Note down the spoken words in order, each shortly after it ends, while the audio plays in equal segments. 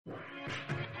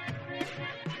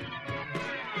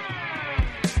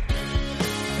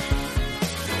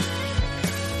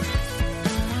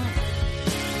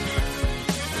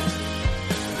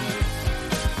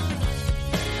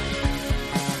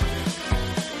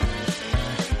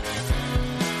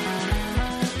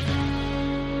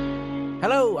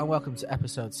Hello and welcome to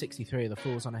episode 63 of the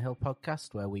Fools on a Hill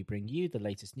podcast, where we bring you the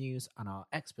latest news and our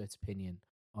expert opinion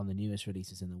on the newest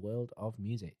releases in the world of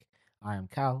music. I am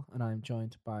Cal and I am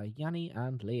joined by Yanni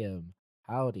and Liam.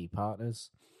 Howdy,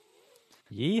 partners.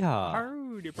 Yeehaw!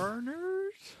 Howdy,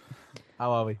 burners.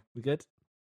 How are we? We good?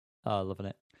 Oh, loving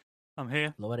it. I'm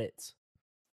here. Love it.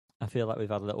 I feel like we've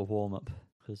had a little warm up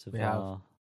because of We have. our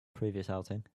previous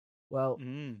outing. Well,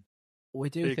 we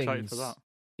do Be things. excited for that.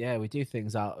 Yeah, we do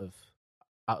things out of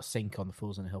sync on the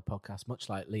Fools on a Hill podcast, much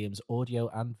like Liam's audio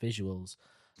and visuals.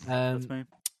 That's me.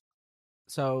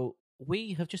 So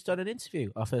we have just done an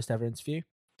interview, our first ever interview.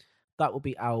 That will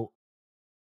be out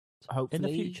hopefully In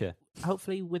the future.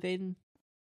 Hopefully within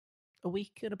a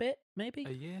week and a bit, maybe.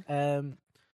 A year.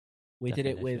 We did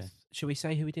it Definitely, with. Should we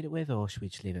say who we did it with, or should we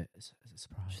just leave it as a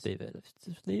surprise? Just leave it.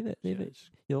 Just leave it. Leave Yeah, it. it's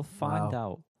You'll find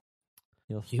Wow.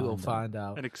 out. You will find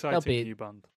out. An exciting be- new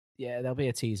band. Yeah, there'll be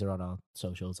a teaser on our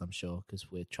socials, I'm sure, because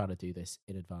we're trying to do this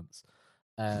in advance.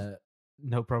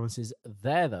 No promises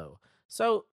there, though.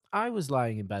 So I was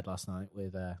lying in bed last night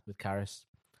with Karis,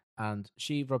 and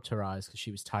she rubbed her eyes because she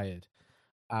was tired,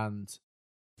 and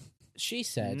she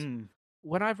said,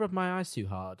 "When I've rubbed my eyes too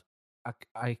hard,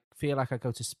 I feel like I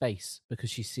go to space," because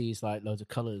she sees like loads of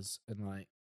colors and like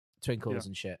twinkles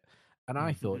and shit. And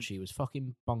I thought she was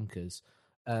fucking bonkers.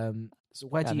 So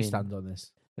where do you stand on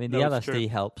this? I mean, No, the it's LSD true.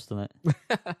 helps, doesn't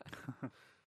it?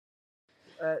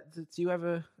 Do you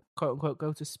ever quote unquote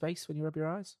go to space when you rub your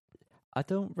eyes? I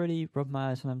don't really rub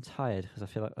my eyes when I'm tired because I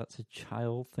feel like that's a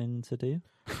child thing to do.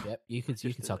 Yep, you could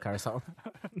tell Karis that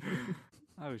one.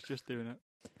 I was just doing it.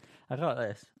 I go like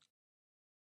this,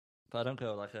 but I don't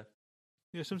go like a.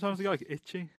 Yeah, sometimes they get like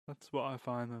itchy. That's what I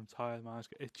find when I'm tired. My eyes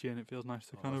get itchy and it feels nice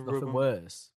to kind of There's rub nothing them.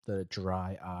 worse than a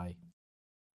dry eye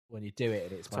when you do it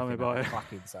and it's Tell me making about that it.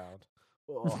 clacking sound.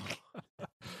 Oh.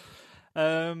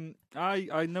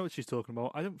 I know what she's talking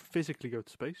about. I don't physically go to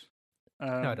space. No,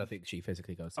 I don't think she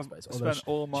physically goes to I've space. Although spent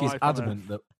all my she's life on adamant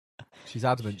that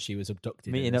she was abducted.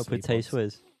 in Meeting her up with sleep Tay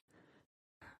once. Swizz.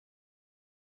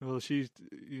 Well, she's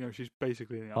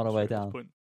basically in the On her way atmosphere at this down. point.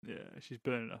 Yeah, she's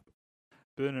burning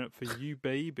up for you,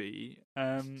 baby.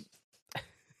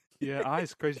 Yeah,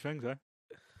 eyes, crazy things, eh?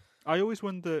 I always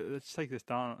wonder. Let's take this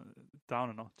down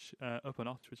a notch, up a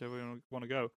notch, whichever way you want to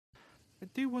go. I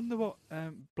do wonder what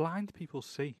blind people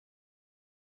see.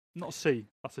 Not see.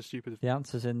 That's a stupid. The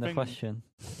answer's in the Thing. question.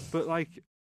 But like,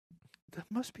 there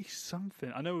must be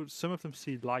something. I know some of them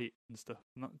see light and stuff.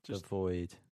 Not just. The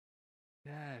void.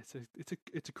 Yeah,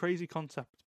 it's a crazy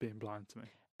concept being blind to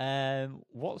me.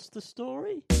 What's the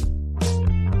story?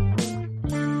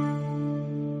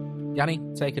 Yanni,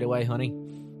 take it away, honey.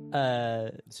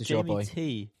 This is your Jamie boy.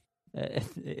 T. It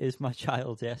is my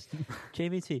child, yes.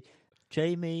 Jamie T.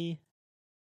 Jamie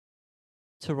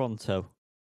Toronto.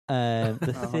 The Oh,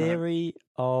 no. theory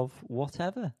of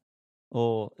whatever.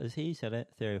 Or, as he said it,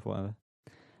 theory of whatever.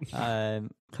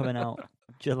 Coming out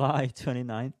July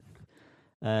 29th.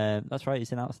 That's right,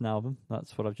 he's announced an album.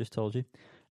 That's what I've just told you.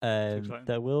 exciting.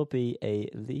 There will be a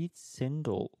lead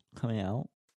single coming out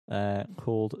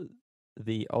called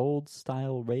The Old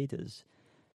Style Raiders.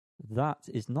 That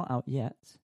is not out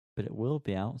yet, but it will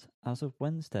be out as of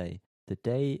Wednesday, the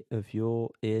day of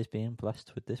your ears being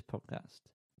blessed with this podcast.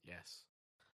 Yes.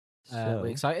 So, We're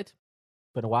excited.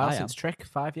 Been a while I since am. Trick.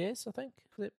 5 years, I think.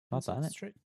 Was it? Not since bad, innit?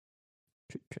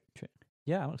 Trick. trick.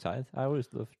 Yeah, I'm excited. I always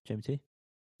love Jamie T.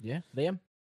 Yeah, Liam.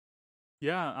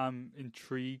 Yeah, I'm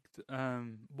intrigued.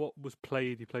 What was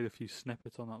played? He played a few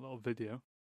snippets on that little video.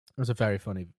 It was a very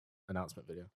funny announcement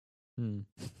video.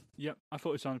 Yep, I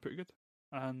thought it sounded pretty good,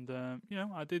 and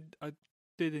I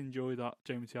did enjoy that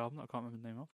Jamie T album. That I can't remember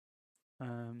the name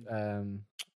of.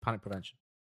 Panic Prevention.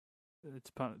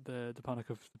 It's the Panic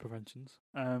of the Preventions.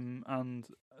 And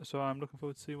so I'm looking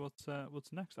forward to see what's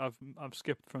next. I've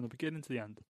skipped from the beginning to the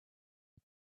end,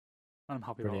 and I'm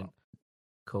happy Brilliant. about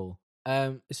Cool.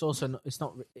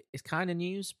 It's kind of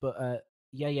news, but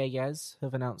Yeah Yeahs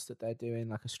have announced that they're doing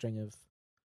like a string of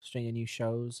new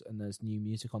shows, and there's new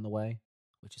music on the way,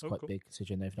 which is Oh, quite cool. big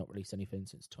considering they've not released anything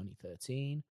since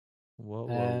 2013.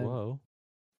 Whoa.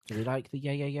 Do we like the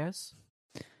Yeah Yeahs?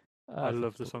 that. I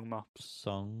love the song Maps.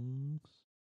 songs.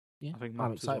 Yeah, I think I'm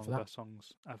Maps is one excited of for the that. best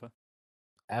songs ever.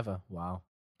 Ever. Wow.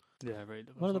 Yeah, I really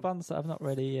love that One of the song. bands that I've not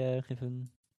really given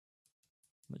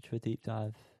much of a deep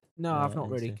dive. No, I've not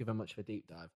really into. given much of a deep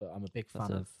dive, but I'm a big That's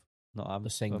fan it. of No, I'm the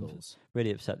singles.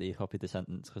 really upset that you copied the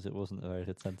sentence because it wasn't a very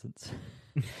good sentence.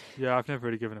 Yeah, I've never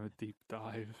really given him a deep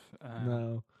dive.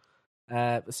 No.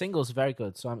 The singles are very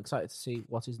good, so I'm excited to see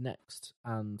what is next.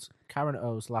 And Karen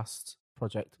O's last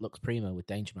project, Lux Prima with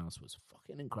Danger Mouse, was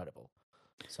fucking incredible.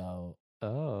 So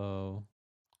Oh,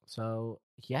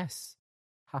 yes,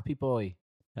 Happy boy.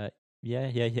 Yeah. Yeah,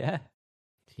 yeah.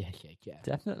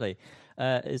 Definitely.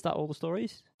 Is that all the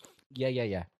stories?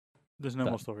 Yeah. There's no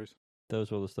That- more stories. Those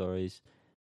were all the stories.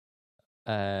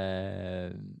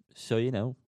 So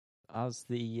as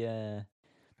the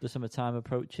summertime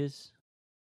approaches,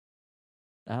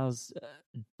 as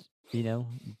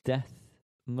death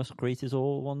must greet us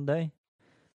all one day.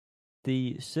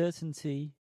 The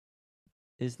certainty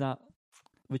is that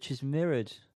which is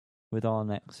mirrored with our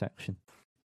next section.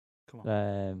 Come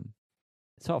on.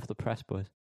 It's off the press, boys.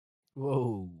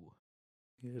 Whoa.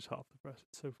 Here's half the press.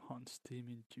 It's so hot and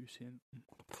steamy and juicy and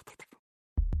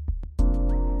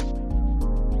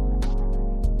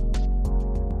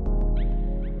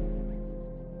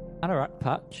Anorak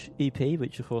Patch EP,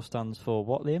 which of course stands for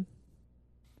what, Liam?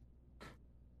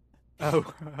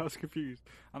 oh, I was confused.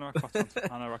 Anorak Patch stands for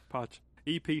Anorak Patch.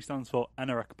 EP stands for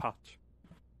Anorak Patch.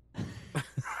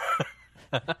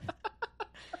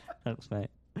 Thanks, mate.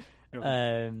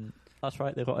 Yeah. That's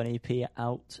right, they've got an EP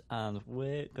out, and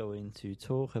we're going to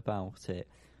talk about it.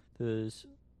 There's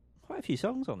quite a few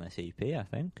songs on this EP, I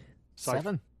think.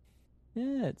 7.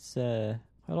 Yeah, it's quite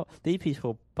a lot. The EP is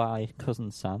called By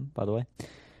Cousin Sam, by the way.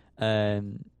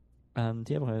 And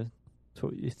yeah, we're going to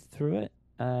talk you through it.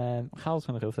 Hal's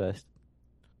going to go first.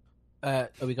 Are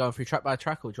we going through track by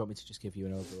track, or do you want me to just give you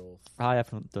an overall? I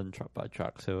haven't done track by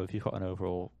track, so if you've got an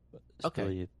overall,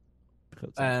 Okay. You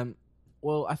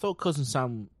Well, I thought Cousin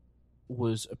Sam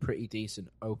was a pretty decent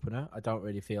opener. I don't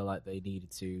really feel like they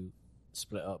needed to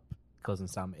split up Cousin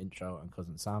Sam intro and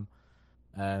Cousin Sam.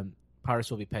 Paris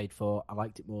Will Be Paid For. I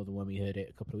liked it more than when we heard it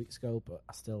a couple of weeks ago, but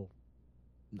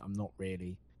I'm not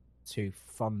really too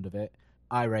fond of it.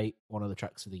 Irate, one of the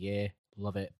tracks of the year.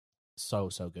 Love it. So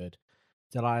good.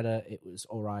 Delilah, it was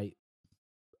all right.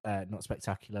 Not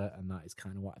spectacular, and that is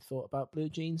kind of what I thought about Blue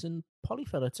Jeans and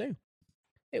Polyfiller too.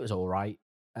 It was all right.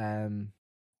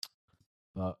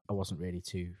 But I wasn't really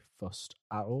too fussed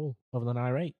at all, other than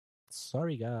Irate.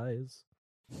 Sorry, guys.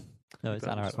 No, it's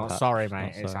Anorak Not Patch. sorry, It's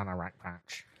mate. not It's sorry. Anorak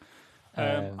Patch.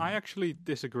 I actually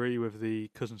disagree with the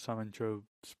Cousin Sam intro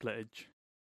splittage.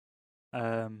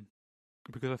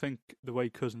 Because I think the way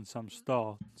Cousin Sam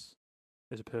starts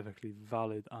is a perfectly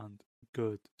valid and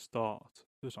good start to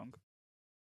the song.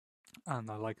 And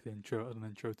I like the intro as an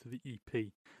intro to the EP.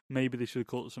 Maybe they should have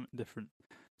called it something different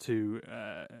to,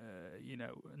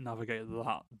 navigate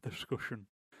that discussion.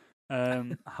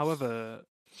 However,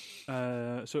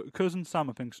 so Cousin Sam,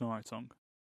 I think, is an alright song.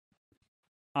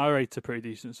 Irate's a pretty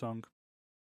decent song.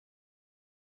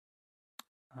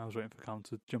 I was waiting for Callum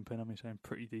to jump in on me saying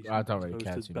pretty decent. I don't as really opposed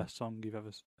care to too the much. best song you've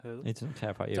ever heard. He doesn't care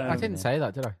about you. I didn't say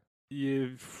that, did I?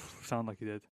 You sound like you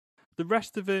did. The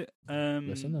rest of it,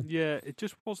 Listen then. yeah, it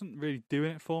just wasn't really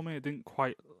doing it for me. It didn't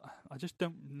quite. I just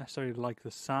don't necessarily like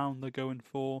the sound they're going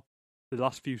for. The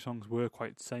last few songs were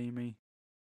quite samey.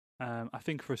 I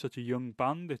think for such a young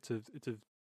band, it's a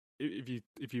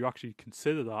if you actually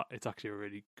consider that, it's actually a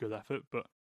really good effort. But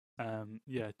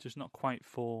yeah, just not quite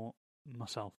for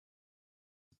myself.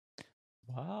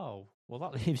 Wow. Well,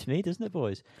 that leaves me, doesn't it,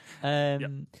 boys?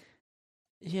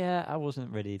 Yeah, I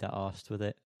wasn't really that arsed with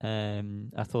it.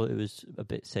 I thought it was a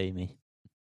bit samey,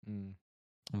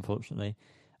 unfortunately.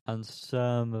 And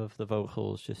some of the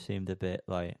vocals just seemed a bit,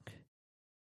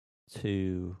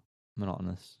 too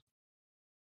monotonous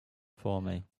for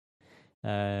me.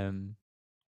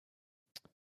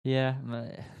 Yeah.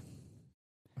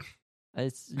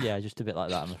 It's, just a bit like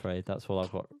that, I'm afraid. That's all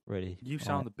I've got, really. You on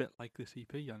sound it. a bit like this EP,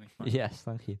 Yannick. Yes,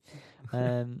 thank you.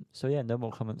 So yeah, no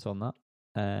more comments on that.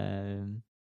 We're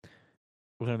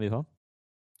going to move on.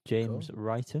 James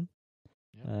Wrighton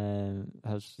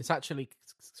has It's actually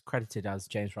credited as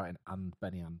James Wrighton and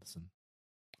Benny Anderson,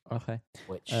 okay.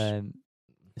 which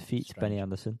Feats strange. Benny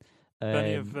Anderson.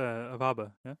 Benny of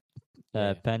ABBA, yeah.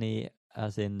 Yeah. Benny,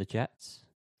 as in the Jets.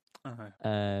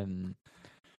 Okay.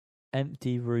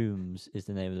 Empty Rooms is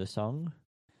the name of the song,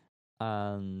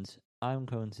 and I'm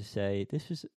going to say this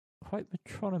was quite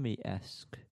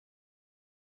Metronomy-esque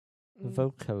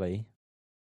vocally.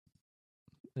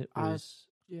 It was.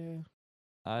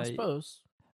 I suppose.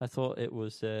 I thought it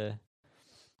was. It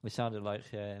sounded like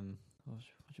what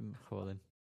do you call him?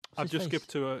 I've just skipped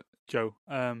to a Joe.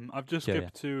 I've just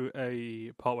skipped to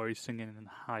a part where he's singing in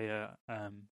higher.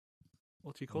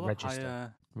 What do you call Register. it?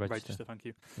 Higher register. Thank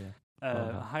you.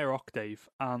 Yeah. Higher octave,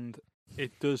 and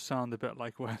it does sound a bit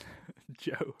like when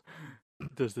Joe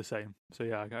does the same. So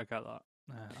yeah, I get that.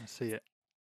 I see it.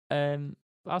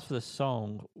 As for the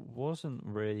song, wasn't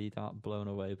really that blown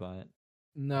away by it.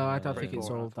 No, I don't Pretty think it's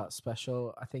boring, I all thought. that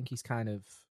special. I think he's kind of.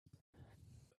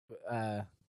 I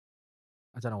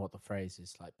don't know what the phrase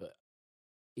is like, but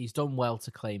he's done well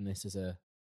to claim this as a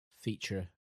feature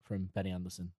from Benny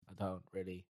Anderson. I don't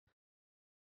really.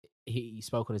 He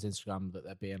spoke on his Instagram that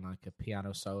there being like a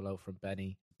piano solo from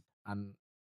Benny, and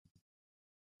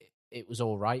it was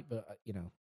all right, but it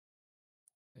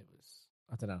was,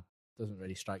 I don't know, doesn't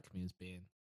really strike me as being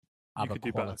You of a could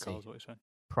do better, quality. Carl, is what you're saying.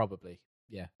 Probably,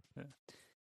 yeah. Yeah.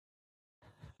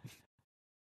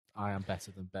 I am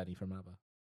better than Benny from ABBA,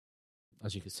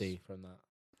 as you can see from that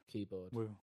keyboard.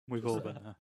 We've all been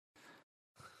there.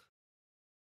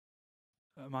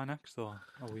 Am I next or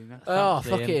are we next? Oh, Liam.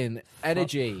 fucking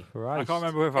energy! I can't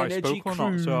remember if I Energy spoke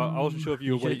or not, so I wasn't sure if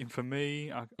you were You did- waiting for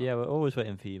me. Yeah, we're always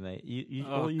waiting for you, mate.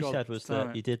 Oh, All you God said was damn that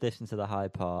it. you did listen to the high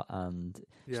part, and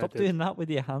Yeah, I stop did. doing that with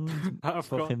your hand, I've got-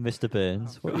 fucking Mr.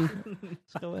 Burns. I've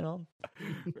What's got- going on?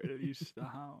 Really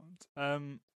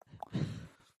sound.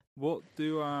 What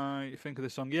do I think of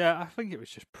this song? Yeah, I think it was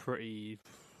just pretty.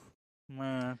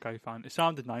 Okay, fine. It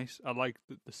sounded nice. I like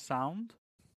the sound.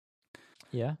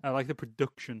 Yeah. I like the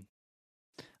production.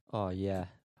 Oh yeah.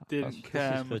 Didn't This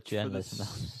care is for much for the journalism.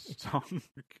 song.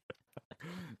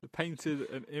 It painted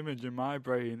an image in my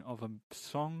brain of a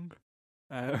song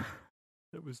that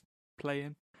was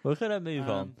playing. We're gonna move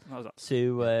on What was that?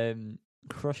 to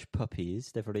Crush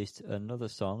Puppies. They've released another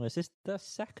song. Is this their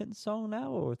second song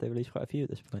now, or have they released quite a few at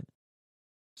this point?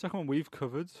 Second one we've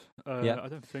covered. Yeah. I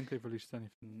don't think they've released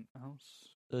anything else.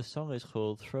 The song is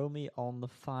called "Throw Me on the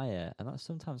Fire," and that's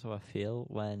sometimes how I feel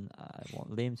when I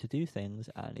want Liam to do things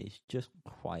and he's just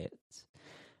quiet.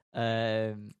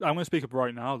 I'm going to speak up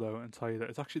right now, though, and tell you that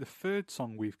it's actually the third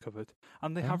song we've covered,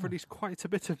 and they have Ah. released quite a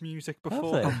bit of music Have they?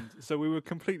 beforehand. So we were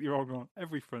completely wrong on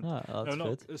every front. Oh, that's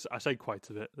No, good. I say quite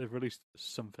a bit. They've released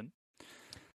something.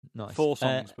 Nice. 4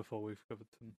 songs before we've covered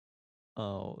them.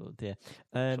 Oh dear.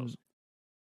 Shows.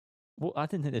 Well, I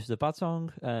didn't think this was a bad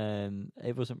song.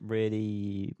 It wasn't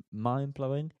really mind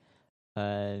blowing.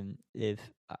 If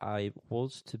I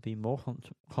was to be more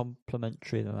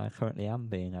complimentary than I currently am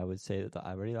being, I would say that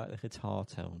I really like the guitar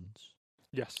tones.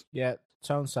 Yes. Yeah,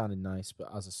 tone sounded nice, but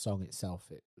as a song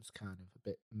itself, it was kind of a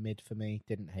bit mid for me.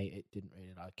 Didn't hate it, didn't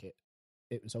really like it.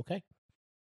 It was okay.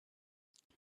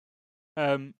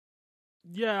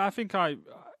 Yeah, I think I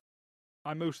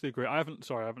mostly agree. I haven't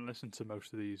listened to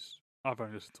most of these. I've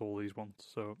only listened to all these once,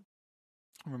 so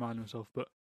I'm reminding myself. But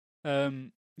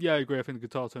yeah, I agree. I think the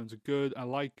guitar tones are good. I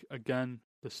like, again,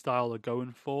 the style they're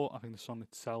going for. I think the song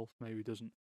itself maybe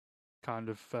doesn't kind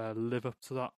of live up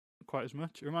to that quite as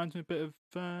much. It reminds me a bit of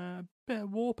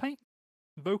Warpaint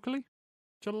vocally,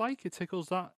 which I like. It tickles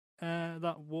that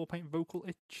Warpaint vocal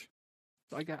itch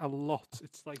that I get a lot.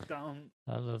 It's like down.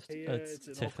 I love Yeah, it's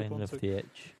an awkward tickling one of to- the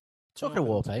itch. Talking Oh, of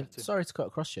I want to Warpaint, get to. sorry to cut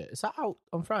across you. Is that out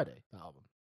on Friday, that album?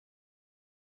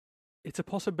 It's a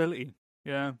possibility.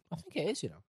 Yeah. I think it is, you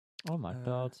know. Oh my Uh,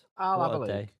 god! I'll What have a a look.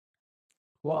 day.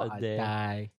 What a day.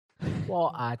 day.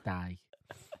 What a day.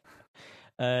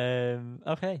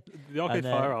 Okay. The Arcade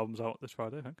And, Fire album's out this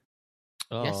Friday, I think.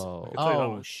 Yes. Oh. I can tell you that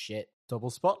Oh, much. shit. Double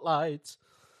spotlight.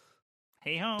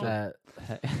 Hey ho.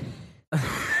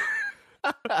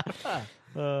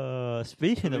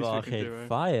 Speaking The of least we can Arcade do, eh?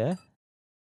 Fire,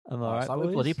 am I Oh, right, it's like we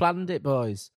boys? bloody planned it,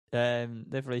 boys.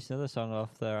 They've released another song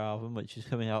off their album, which is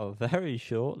coming out very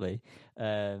shortly.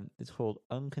 It's called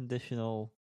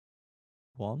Unconditional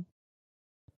One.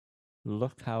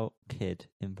 Lookout Kid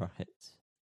in brackets,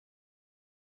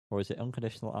 or is it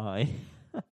Unconditional I?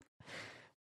 I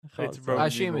can't It's tell. Roman I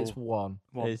assume it's numeral one.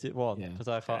 one. Is it one? Yeah. Because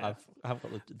I can't. Yeah. I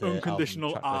haven't got the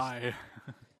Unconditional album track list.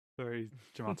 I. Very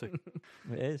dramatic.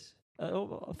 It is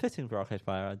fitting for Arcade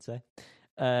Fire, I'd say.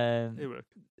 It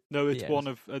worked. No, it's Yes. one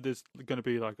of. There's going to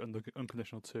be like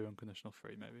Unconditional 2, Unconditional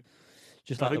 3, maybe.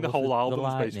 Just I like think the there was whole with album's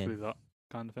Lightning. basically that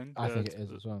kind of thing. I think It's- it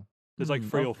is as well. There's like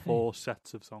 3 or okay. 4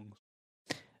 sets of songs.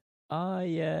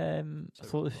 I So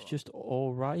thought it was far. just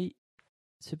all right,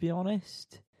 to be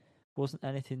honest. Wasn't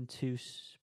anything too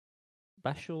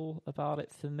special about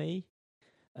it for me.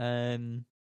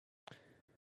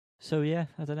 So yeah,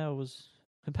 I don't know. It was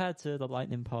compared to the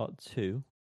Lightning Part 2,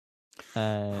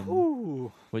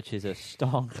 Ooh. which is a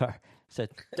stonker. It's a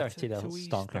dirty It's a little wee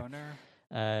stonker.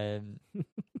 stoner.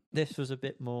 This was a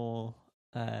bit more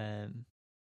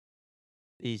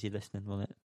easy listening,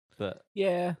 wasn't it? But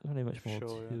Yeah. not really much more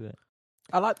Sure, to yeah. it.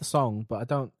 I like the song, but I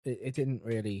don't. It didn't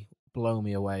really blow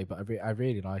me away. But I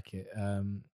really like it.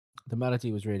 The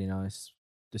melody was really nice,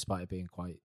 despite it being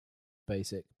quite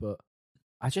basic. But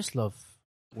I just love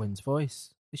Wynn's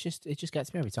voice. It just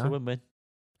gets me every It's a time. win-win.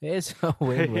 It is a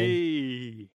win-win.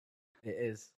 Hey. It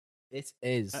is. It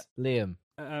is. Uh, Liam.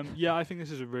 Yeah, I think this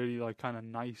is a really like kind of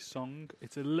nice song.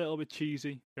 It's a little bit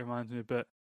cheesy. It reminds me a bit.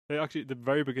 Actually, at the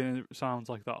very beginning it sounds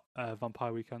like that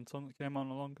Vampire Weekend song that came on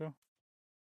not long ago.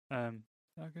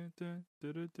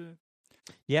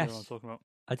 You know what I'm Yes, talking about.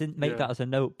 I didn't make Yeah. that as a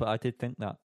note, but I did think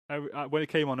that. When it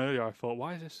came on earlier, I thought,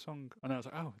 "Why is this song?" And I was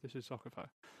like, "Oh, this is Soccer Fire."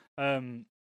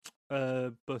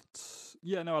 But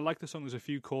yeah, no, I like the song. There's a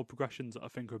few chord progressions that I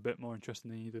think are a bit more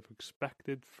interesting than you'd have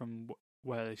expected from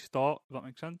where they start. If that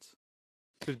makes sense,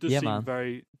 because it does Yeah, seem man.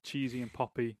 very cheesy and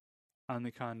poppy, and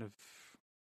the kind of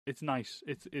it's nice.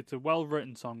 It's a well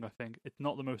written song. I think it's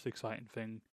not the most exciting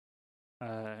thing.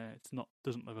 It's not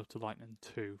doesn't live up to Lightning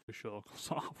 2 for sure.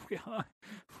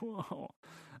 Whoa.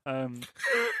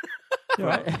 You're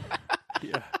right.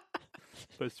 Yeah,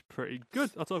 but it's pretty good.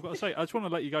 That's all I've got to say. I just want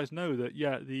to let you guys know that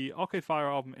the Arcade Fire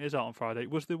album is out on Friday.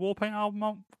 Was the Warpaint album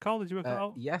out? Carl, did you work that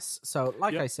out? Yes. So,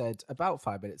 like Yep. I said about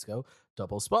 5 minutes ago,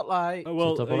 double spotlight.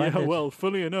 Well, double-ended. well,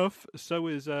 funny enough, so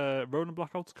is Ronan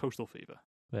Blackout's Coastal Fever.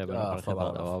 Yeah, we're not going to fuck talk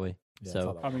about that that, off. are we? Yeah, So,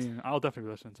 fuck that I off. mean, I'll definitely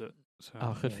be listening to it. So.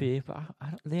 oh, good for you. But I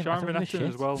don't, Liam, I Sharon don't give a Van shit. Etten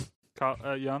as well.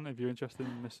 Jan, if you're interested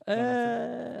in Miss.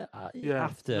 Van Etten. Yeah,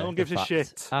 After no one the gives a fact,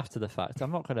 shit. After the fact,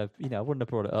 I'm not gonna. I wouldn't have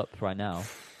brought it up right now,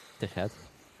 dickhead.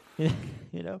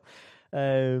 you know,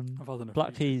 I've had enough. Black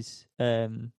of you. Keys.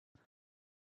 They're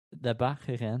back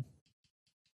again.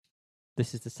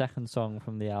 This is the second song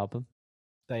from the album,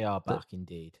 They are back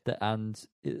indeed. and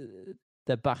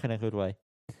they're back in a good way.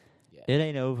 Yeah. It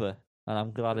ain't over, and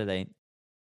I'm glad it ain't,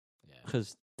 Yeah.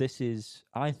 because this is,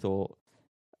 I thought,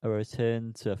 a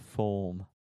return to form.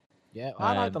 Yeah.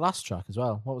 I like Um, the last track as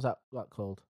well. What was that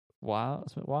called? Wild,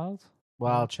 isn't it Wild,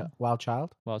 Wild Child. Wild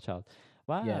Child. Wild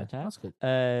Yeah, Child. that's good.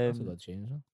 That's a Um, good tune as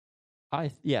well.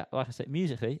 like I said,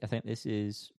 musically, I think this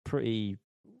is pretty.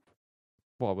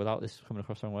 Well, without this coming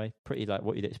across the wrong way, pretty like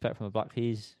what you'd expect from the Black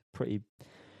Keys. Pretty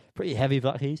heavy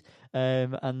Black Keys.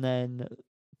 And then,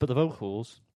 but the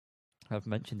vocals, I've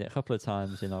mentioned it a couple of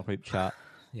times in our group chat.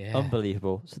 Yeah.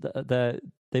 Unbelievable. So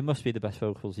they must be the best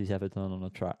vocals he's ever done on a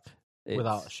track.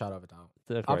 Without a shadow of a doubt.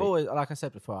 They're I've great. always, like I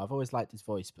said before, I've always liked his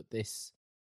voice, but this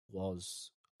was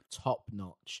top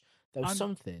notch. There was I'm-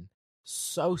 something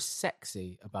so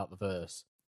sexy about the verse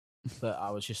that I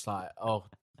was just like, oh,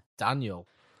 Daniel.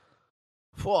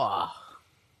 Whoa.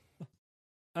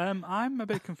 I'm a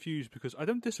bit confused because I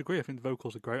don't disagree. I think the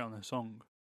vocals are great on this song.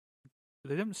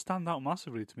 They don't stand out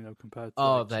massively to me though compared to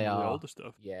Oh, like, they some of the are. older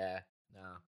stuff. Yeah, no.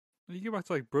 When you go back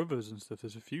to like Brothers and stuff,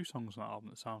 there's a few songs on that album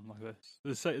that sound like this.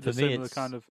 There's For me, similar it's-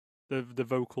 kind of the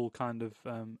vocal kind of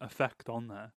effect on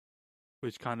there,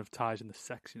 which kind of ties in the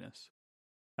sexiness.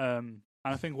 And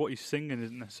I think what he's singing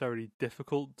isn't necessarily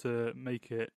difficult to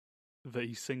make it that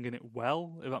he's singing it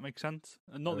well, if that makes sense.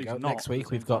 And not There we that he's go. not. Next at the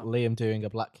week, we've same got time. Liam doing a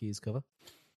Black Keys cover.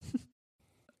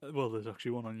 Well, there's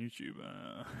actually one on YouTube.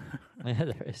 Yeah,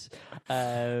 there is.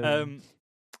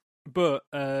 Go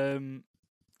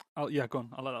on.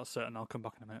 I'll let that sit, and I'll come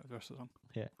back in a minute with the rest of the song.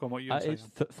 Yeah. Go on. What you were saying?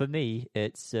 For me,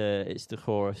 it's the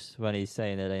chorus when he's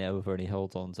saying it ain't over and he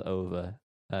holds on to over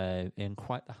in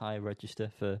quite the high register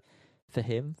for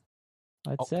him,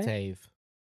 I'd say. Octave.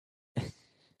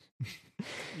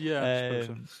 Yeah. I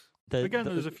suppose so. Again,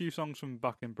 the- there's a few songs from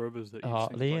back in Brothers that you Oh,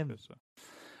 sing Liam. like this. So.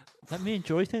 Let me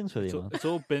enjoy things with you, man. It's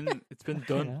all been You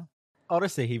done. know?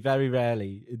 Honestly, he very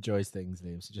rarely enjoys things,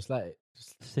 Liam, so just let it.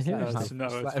 Just let him Seriously. have- No,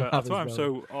 just it's let fair. him have That's why I'm his so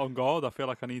moment. on guard. I feel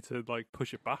like I need to like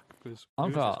push it back because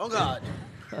On guard. Oh God!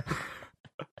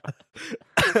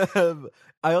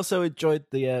 I also enjoyed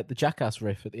the Jackass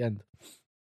riff at the end.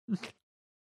 I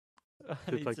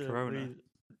They need play to Corona.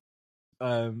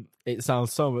 It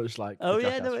sounds so much like. the Oh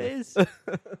yeah, Jackass no, it riff. is.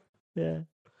 Yeah.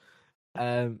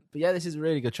 But yeah, this is a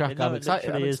really good track. No, I'm it excited.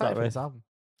 I'm literally is excited that for this riff. album.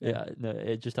 Yeah, no,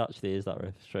 it just actually is that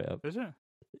riff, straight up. Is it?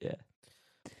 Yeah.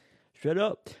 Straight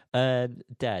up.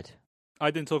 Dead.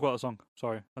 I didn't talk about the song.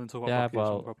 Sorry, I didn't talk about Yeah, Black Keys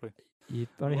song well, properly. You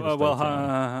only had Well, a well, spoke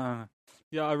on it.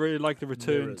 yeah, I really like the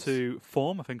return Mirrors. to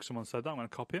form. I think someone said that. I'm going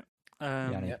to copy it.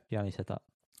 Yanni, Yep. Yanni said that.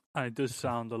 And it does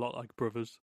sound a lot like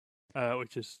Brothers,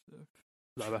 which is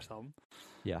their best album.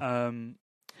 Yeah. And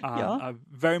Yeah. I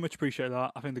very much appreciate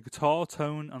that. I think the guitar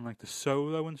tone and like the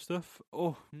solo and stuff,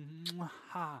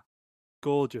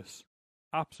 gorgeous,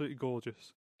 absolutely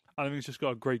gorgeous. I think it's just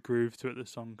got a great groove to it.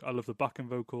 This song, I love the backing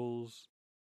vocals,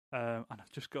 and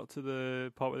I've just got to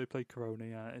the part where they play Corona.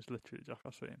 Yeah, it's literally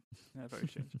Jackass for him. Yeah, very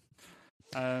strange.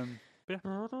 But yeah,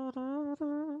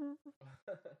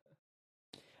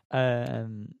 that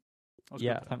was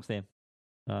Yeah, good. thanks, Liam.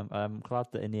 I'm glad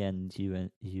that in the end you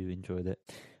enjoyed it.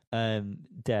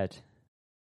 Dead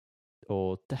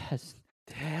or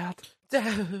Dead,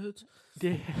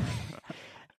 Dude.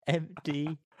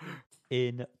 Empty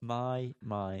in My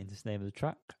Mind is the name of the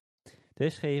track.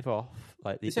 This gave off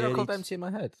like the Is it not early. called Empty in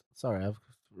My Head? Sorry, I've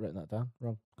written that down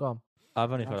wrong. Go on.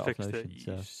 I've only I got it off fixed Notion. it,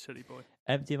 So you silly boy.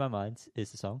 Empty in My Mind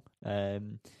is the song.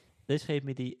 This gave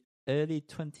me the early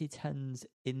 2010s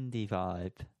indie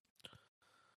vibe.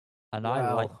 And I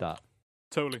Well. like that.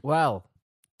 Totally. Well,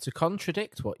 to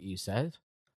contradict what you said,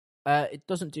 it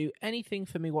doesn't do anything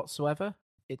for me whatsoever.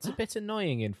 It's a bit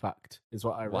annoying, in fact, is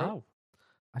what I wrote. Wow.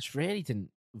 I just really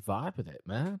didn't vibe with it,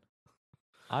 man.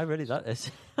 I really like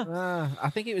this. I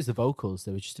think it was the vocals;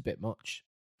 they were just a bit much.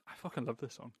 I fucking love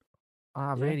this song.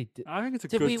 I Yeah. really did. I think it's a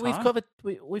Did good we? time.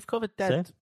 We've covered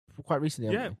Dead quite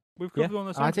recently. Yeah, Haven't we've Yeah. covered one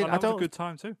of the I songs, did- and I that was a don't- good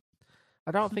time too. we?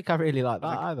 I don't think I really like I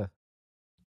that think- either.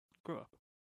 Grow up.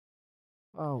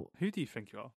 Oh, Who do you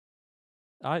think you are?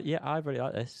 I really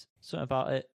like this. Something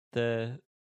about it.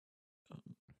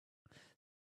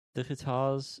 The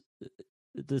guitars,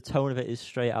 the tone of it is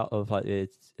straight out of like the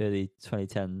early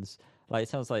 2010s. Like it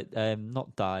sounds like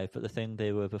not Dive, but the thing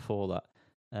they were before that.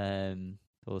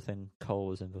 Or the thing Cole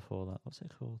was in before that. What's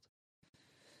it called?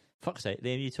 Fuck's sake,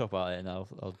 Liam, you talk about it, and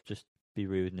I'll just be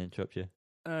rude and interrupt you.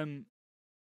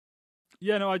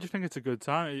 Yeah, no, I just think it's a good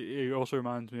time. It also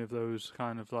reminds me of those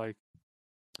kind of like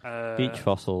Beach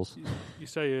fossils. You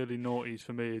say early noughties.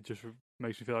 For me, it just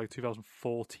makes me feel like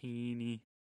 2014-y.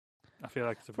 I feel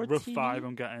like it's a rough 14-y? vibe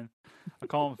I'm getting. I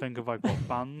can't think of like what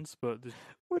bands, but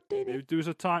there was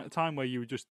a time where you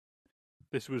just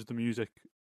this was the music.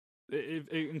 It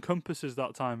encompasses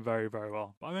that time very, very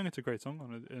well. But I think it's a great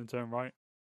song in its own right.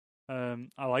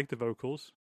 I like the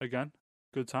vocals again.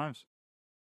 Good times.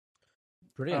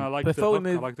 brilliant! And I like Before the we hook.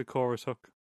 move, I like the chorus hook.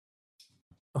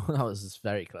 oh, that was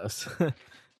very close.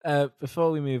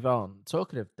 Before we move on,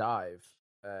 talking of Dive,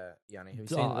 Yanni, have you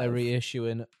seen that they're Dive.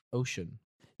 reissuing Ocean?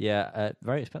 Yeah,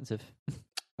 very expensive.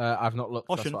 I've not looked.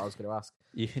 That's Ocean. what I was going to ask.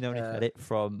 You can only get it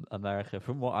from America,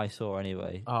 from what I saw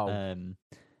anyway. Oh.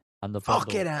 And the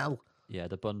Fucking bundle, hell! yeah,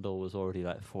 the bundle was already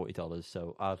like $40.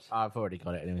 So I've already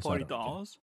got it anyway. So I don't really care.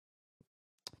 $40.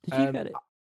 did you Um, get it?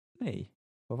 Me?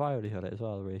 Or have I already got it as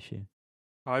well? The reissue.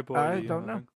 I bought I it, don't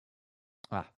know.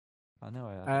 I know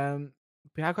I have.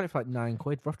 But I got it for like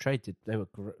 £9. Rough Trade did. They were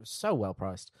so well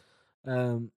priced.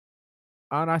 And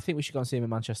I think we should go and see them in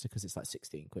Manchester because it's like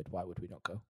 £16. Why would we not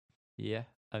go? Yeah,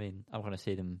 I mean, I'm going to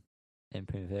see them in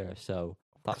Primavera, so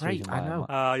that's the Great, reason I why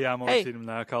know. Yeah, I'm already Hey. seeing him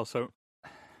there, Carl. So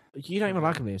You don't even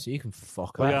like them, Liam, so you can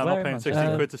fuck well, off. yeah, I'm where not in paying Manchester?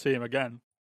 60 quid to see him again.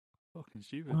 Fucking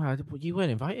stupid. Well, you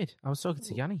weren't invited. I was talking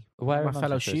to Yanni, Where my in fellow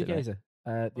Manchester is it, mate? shoegazer.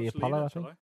 The Let's leave Apollo, it, I shall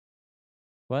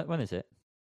think. When is it?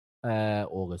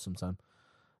 August sometime.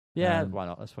 Yeah, Um, why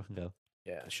not? Let's fucking go.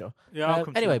 Yeah, sure. Yeah, I'll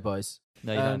come. Anyway, see boys,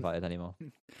 No, you're not Um, invited anymore.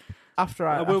 after you.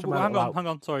 I after my hang little on, hang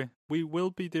on. Sorry, we will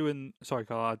be doing. Sorry,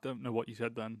 Carl. I don't know what you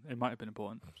said then. It might have been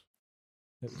important.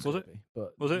 It Was gonna it? Be,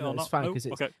 but Was it no, or it's not? fine No? because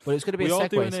it's Okay. well, it's going to be We a are segue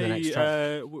doing to the next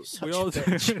track. we Such are a doing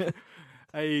bitch.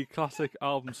 a classic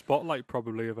album spotlight,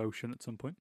 probably of Ocean at some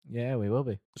point. Yeah, we will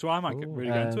be. So I might get Ooh.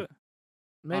 really get into it.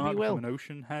 I Maybe might we'll. become an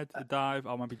Ocean head, a dive.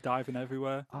 I might be diving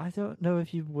everywhere. I don't know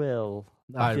if you will.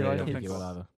 I feel really like don't think it's- you will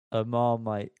either. A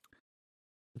Marmite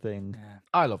thing. Yeah.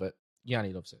 I love it.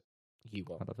 Yanni loves it. You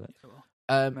I won't. love it.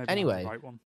 Maybe not Anyway, the right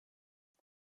one.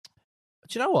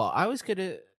 do you know what? I was going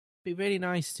to be really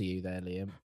nice to you there, Liam,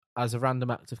 as a random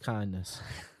act of kindness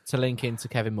to link into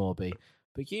Kevin Morby.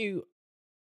 But you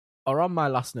are on my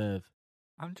last nerve.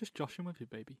 I'm just joshing with you,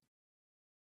 baby.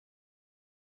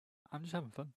 I'm just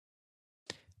having fun.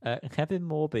 Kevin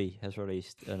Morby has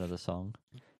released another song.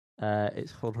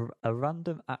 It's called A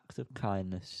Random Act of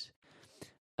Kindness.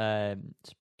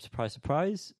 Surprise,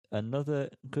 surprise, another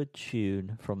good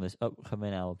tune from this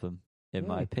upcoming album, in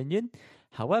my opinion.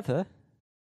 However,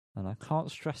 and I can't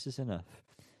stress this enough,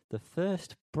 the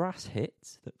first brass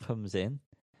hit that comes in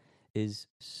is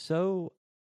so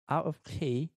out of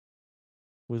key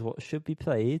with what should be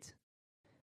played,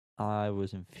 I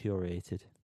was infuriated.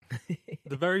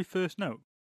 The very first note.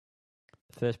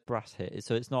 First brass hit.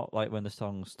 So it's not like when the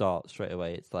song starts straight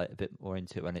away. It's like a bit more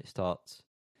into it when it starts.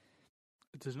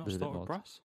 It does not There's a bit start with more.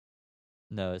 brass.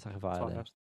 No, it's like a That's why I violin.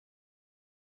 asked.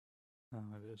 Oh,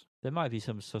 maybe it is. There might be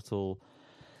some subtle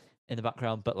in the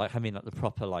background, but like I mean, like the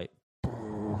proper like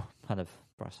kind of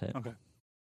brass hit. Okay.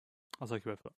 I'll take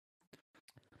your word for it.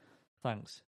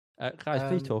 Thanks, guys.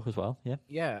 Please Um, talk as well. Yeah.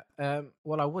 Yeah.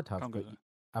 Well, I would have, Can't go but there.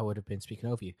 I would have been speaking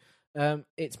over you.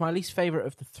 It's my least favorite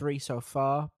of the three so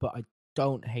far, but I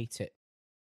don't hate it,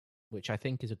 which I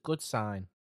think is a good sign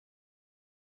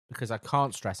because I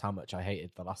can't stress how much I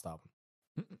hated the last album.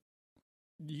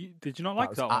 Did you not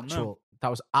like that one? No. That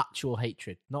was actual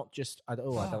hatred, not just I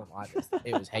don't like this.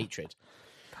 It was hatred.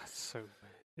 That's so weird.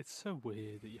 It's so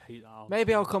weird that you hate that album.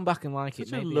 Maybe I'll come back and like it.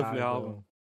 Such a Maybe lovely I album. will.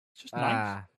 It's just nice.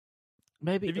 Ah,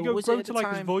 maybe If you go was grow it at to the like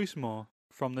his time- voice more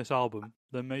from this album,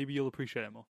 then maybe you'll appreciate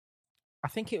it more. I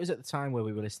think it was at the time where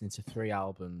we were listening to three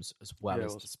albums as well Yeah, it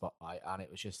as was. the Spotlight, and it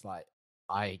was just like,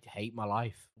 I hate my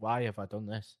life. Why have I done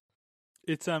this?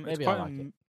 It's Maybe quite I like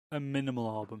it. a minimal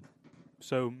album,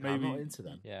 so I'm maybe not into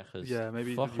them. Yeah, because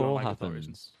maybe fuck you don't all like it for that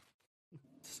reason. happens.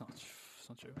 It's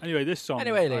not true. Anyway, this song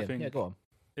Anyway, I Liam, think go on.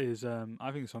 is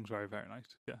I think the song's very, very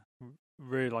nice. Yeah,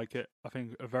 really like it. I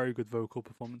think a very good vocal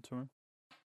performance from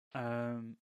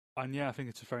him. And yeah, I think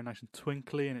it's very nice and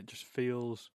twinkly, and it just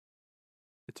feels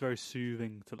it's very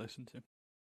soothing to listen to.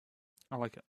 I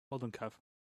like it. Well done, Kev.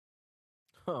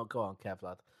 Oh, go on, Kev,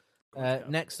 lad. Go on, Kev.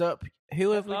 Next up,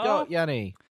 who have we got,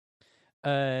 Yanni?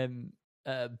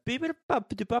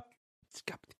 Beep-a-da-bop-a-da-bop.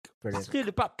 Brilliant.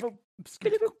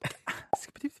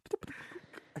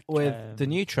 With the Um,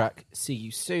 new track, "See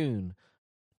You Soon."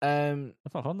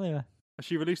 That's not on there. Has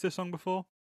she released this song before?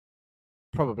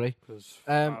 Probably. 'Cause,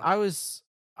 I was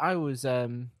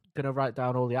gonna write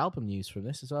down all the album news from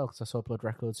this as well because I saw Blood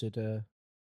Records had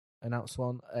announced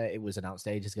one. It was announced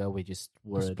ages ago. We just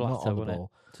were not Splatter, on the wasn't it?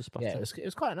 ball. To Splatter. Yeah, it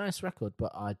was quite a nice record,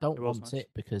 but I don't It was want nice.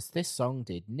 it because this song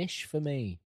did niche for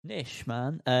me. Niche,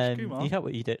 man. Kumar. You got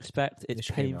what you'd expect. It's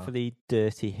Nish Kumar. painfully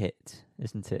dirty hit,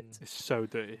 isn't it? it's so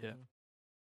dirty here.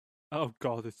 Oh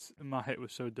god, my hit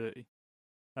was so dirty.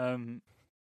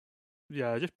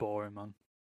 Yeah, just boring, man.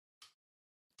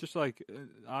 Just like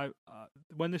I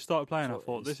when they started playing, That's I what it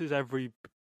thought is. this is every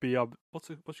Biab. What's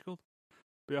she called?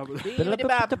 Biab.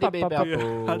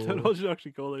 I don't know what she's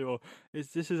actually called anymore.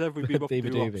 This is every bebop Beaver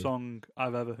doo-wop Doobie. song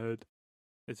I've ever heard.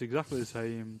 It's exactly the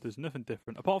same. There's nothing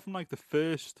different apart from like the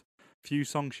first few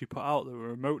songs she put out that were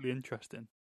remotely interesting.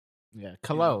 Yeah,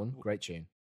 Cologne, great tune.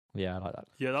 Yeah, I like that.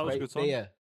 Yeah, that was a Great good song.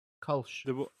 beer. Kolsch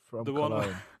The from the one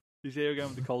Cologne. he's here again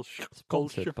with the culture.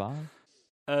 Sponsored by.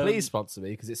 Please sponsor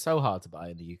me because it's so hard to buy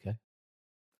in the UK.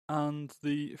 And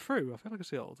the Through, I feel like I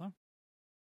see it all the time.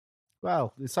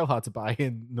 Well, it's so hard to buy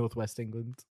in Northwest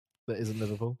England that isn't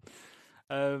Liverpool.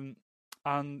 And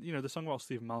you know the song about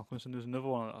Stephen Malcolm, and there's another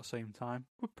one at that same time.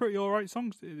 Were pretty all right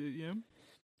songs. You know,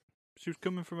 she was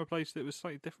coming from a place that was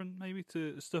slightly different, maybe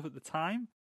to stuff at the time.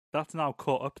 That's now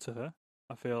caught up to her.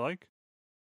 I feel like,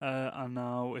 and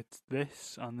now it's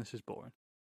this, and this is boring.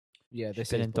 Yeah, this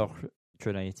She's been is boring.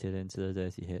 indoctrinated into the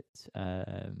dirty hit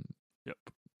Yep.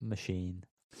 machine.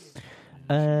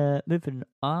 Moving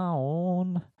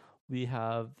on, we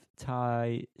have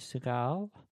Ty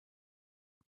Segall.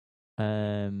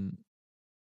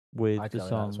 With I'd the go with that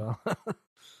song as well.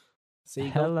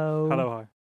 Seagull. Hello. Hello,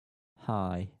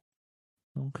 hi.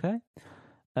 Hi. Okay.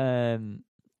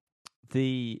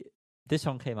 This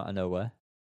song came out of nowhere.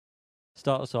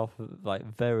 Start us off like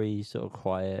very sort of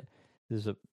quiet. If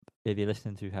you're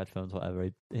listening through headphones, or whatever,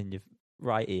 in your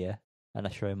right ear,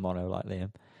 unless you're in mono like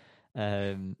Liam,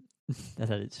 and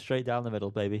then it's straight down the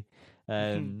middle, baby.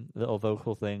 Little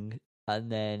vocal thing,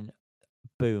 and then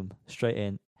boom, straight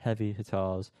in, heavy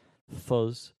guitars,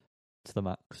 fuzz to the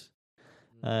max.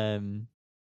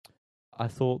 I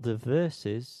thought the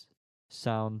verses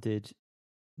sounded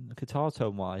guitar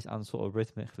tone wise and sort of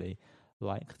rhythmically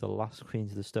like the last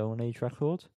Queens of the Stone Age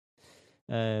record.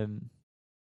 The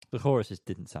choruses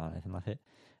didn't sound anything like it,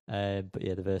 but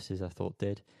yeah, the verses I thought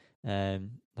did. Like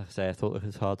I say, I thought the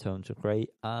guitar tones were great,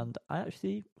 and I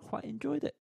actually quite enjoyed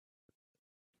it.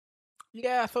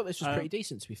 Yeah, I thought this was pretty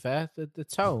decent, to be fair. The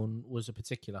tone was a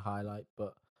particular highlight,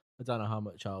 but I don't know how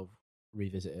much I'll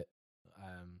revisit it.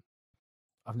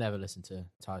 I've never listened to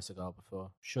Ty Segall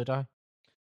before. Should I?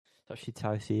 It's actually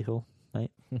Ty Segall,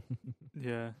 mate.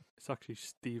 Yeah, it's actually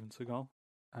Steven Seagal.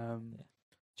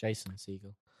 Jason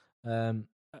Segall.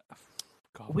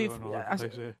 God, We've- we're going all over the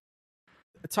place here.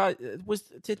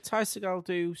 Did Ty Segall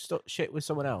do shit with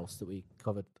someone else that we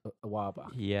covered a while back?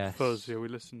 Yes. Fuzz, yeah, we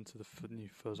listened to the new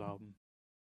Fuzz album.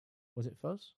 Was it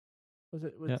Fuzz? Was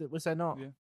it? Yeah. Was there not?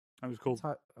 Yeah. It was called.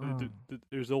 Oh.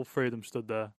 It was all three of them stood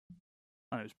there,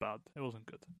 and it was bad. It wasn't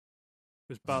good. It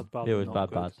was bad. It was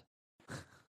not bad. good.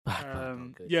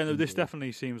 Not good, Yeah, no, this indeed.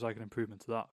 definitely seems like an improvement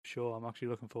to that. Sure, I'm actually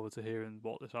looking forward to hearing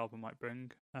what this album might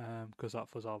bring. Because that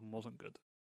Fuzz album wasn't good.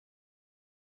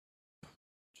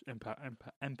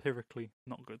 Empirically,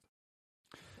 not good.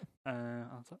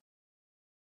 That's it.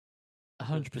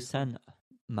 100%,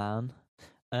 man.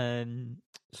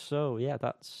 So yeah,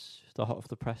 that's the hot off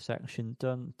the press section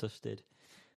done, dusted.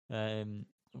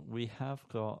 We have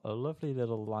got a lovely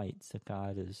little light to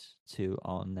guide us to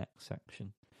our next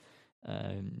section.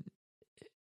 To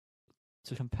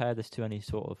compare this to any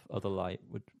sort of other light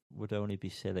would only be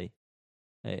silly.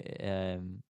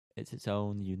 It's its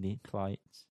own unique light.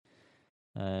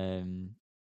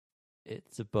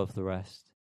 It's above the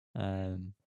rest.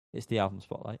 It's the album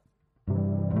spotlight.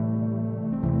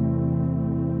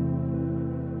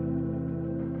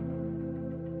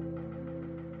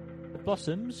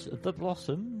 The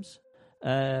Blossoms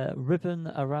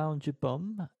Ribbon Around Your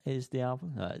Bum is the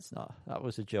album. No, it's not. That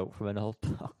was a joke from an old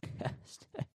podcast.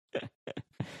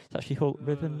 It's actually called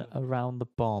Ribbon Around the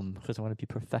Bomb because I want to be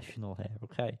professional here,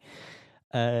 okay?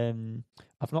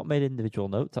 I've not made individual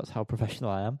notes. That's how professional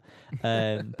I am.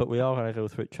 But we are going to go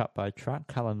through it track by track.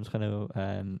 Callum's going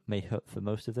to make up for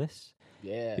most of this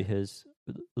Yeah. because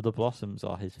the Blossoms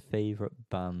are his favourite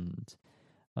band.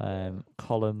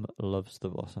 Colum loves the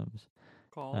Blossoms.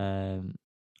 Call.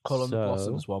 Call on the so-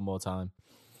 Blossoms one more time.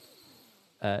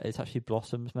 It's actually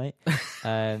Blossoms, mate.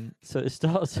 So it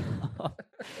starts off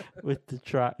with the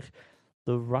track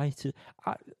The Writer.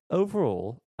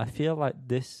 Overall, I feel like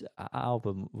this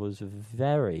album was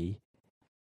very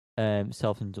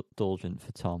self-indulgent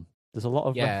for Tom. There's a lot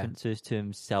of Yeah. references to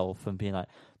himself and being like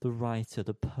the writer,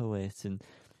 the poet, and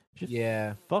just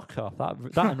Yeah. fuck off. That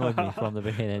annoyed me from the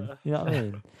beginning. You know what I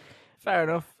mean? Fair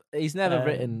enough. He's never Um,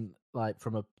 written like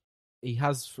from a.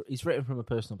 He's written from a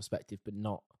personal perspective, but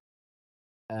not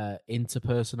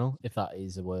interpersonal. If that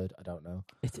is a word, I don't know.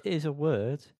 It is a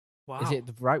word. Wow. Is it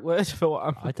the right word for what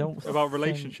I'm? I don't About think-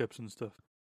 relationships and stuff.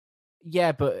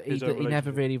 Yeah, but he His own never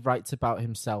relationship. really writes about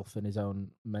himself and his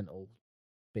own mental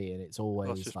being. It's That's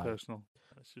always just like personal.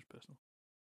 That's just personal.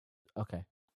 okay.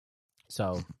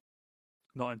 So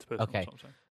Not interpersonal. Okay. That's what I'm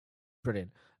saying.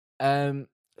 brilliant.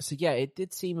 So yeah, it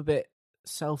did seem a bit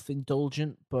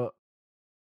self-indulgent, but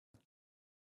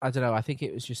I don't know. I think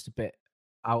it was just a bit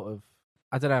out of.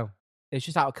 I don't know. It's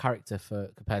just out of character for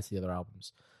compared to the other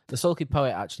albums. The Sulking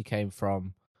Poet actually came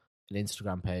from an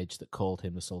Instagram page that called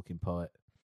him the Sulking Poet.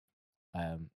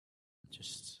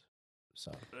 Just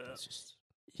so it's just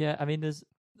Yeah, I mean, there's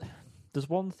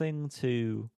one thing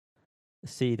to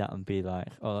see that and be like,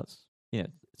 oh, that's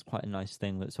it's quite a nice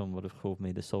thing that someone would have called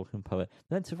me the Sulking Poet.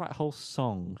 Then to write a whole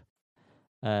song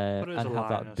But it is and a have line in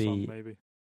that a be song, maybe.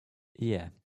 yeah,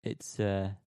 it's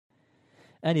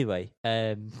anyway.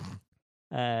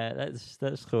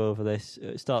 Let's go over this.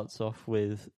 It starts off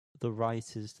with the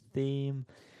writer's theme.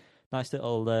 Nice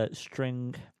little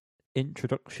string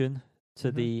introduction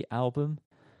to Mhm. the album.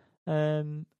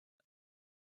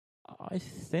 I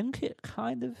think it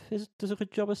kind of does a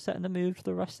good job of setting the mood for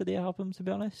the rest of the album, to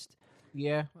be honest.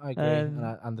 yeah, I agree.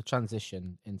 Um, And the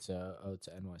transition into Ode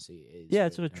to NYC is Yeah,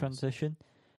 it's a really good nice. transition.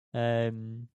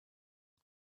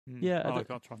 Yeah, I I like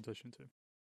don't- that transition too.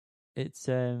 It's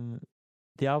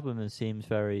the album seems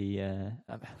very.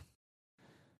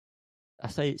 I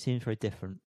say it seems very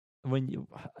different.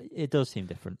 It does seem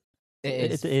different.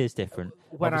 It is different.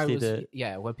 When Obviously,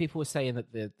 when people were saying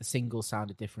that the single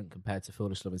sounded different compared to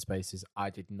Foolish Love in Spaces, I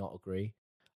did not agree.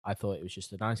 I thought it was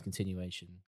just a nice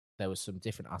continuation. There was some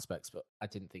different aspects, but I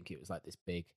didn't think it was like this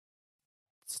big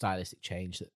stylistic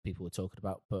change that people were talking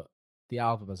about. But the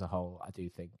album as a whole, I do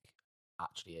think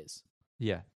actually is.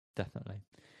 Yeah, definitely.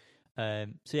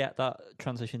 So yeah, that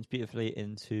transitions beautifully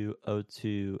into Ode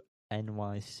to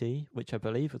NYC, which I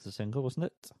believe was a single, wasn't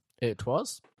it? It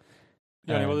was.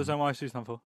 Yeah, what does Um, NYC stand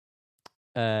for?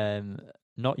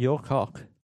 Not Your Cock.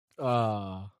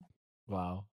 Ah,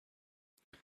 wow.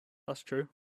 That's true.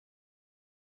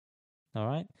 All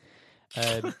right.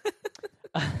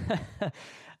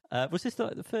 Was this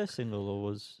the first single or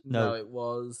was No, it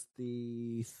was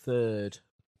the third.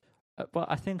 Well,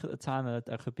 I think at the time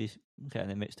I could be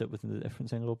getting it mixed up with a different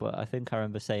single, but I think I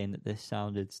remember saying that this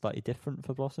sounded slightly different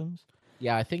for Blossoms.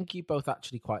 Yeah, I think you both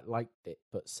actually quite liked it,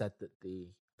 but said that the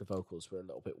vocals were a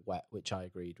little bit wet, which I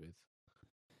agreed with.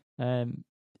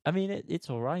 I mean, it's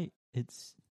all right.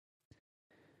 It's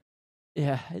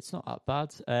not that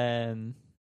bad.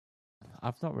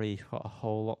 I've not really got a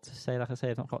whole lot to say. Like I say,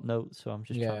 I've not got notes, so I'm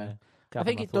just trying to. I gather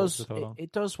think my it thoughts does. as I go along.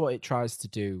 It does what it tries to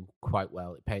do quite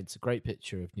well. It paints a great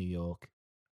picture of New York,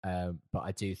 but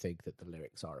I do think that the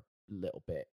lyrics are a little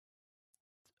bit.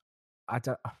 I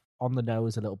don't on the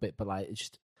nose a little bit, but like it's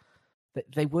just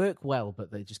they work well,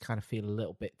 but they just kind of feel a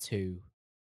little bit too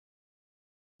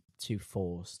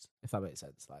forced. If that makes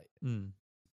sense, like Mm.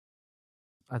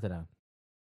 I don't know,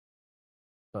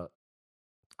 but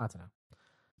I don't know.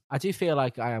 I do feel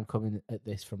like I am coming at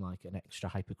this from like an extra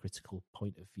hypercritical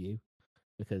point of view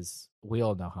because we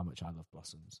all know how much I love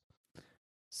Blossoms.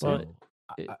 So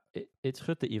Well, it's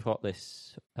good that you've got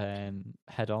this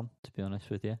head on. To be honest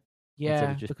with you, yeah,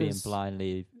 instead of just being because-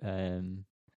 blindly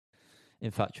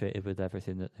infatuated with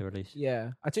everything that they release.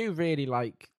 Yeah, I do really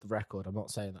like the record. I'm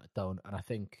not saying that I don't, and I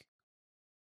think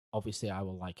obviously I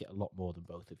will like it a lot more than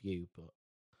both of you, but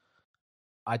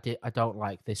I don't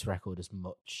like this record as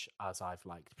much as I've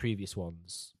liked previous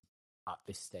ones at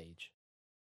this stage.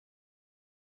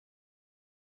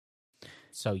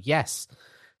 So yes.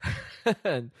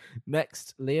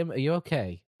 Next, Liam, are you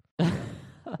okay?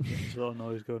 There's a lot of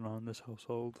noise going on in this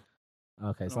household.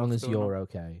 Okay, as know long what's as going you're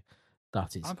okay,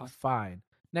 that is I'm fine. fine.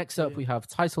 Next up, Yeah. we have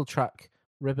title track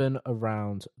 "Ribbon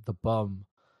Around the Bum."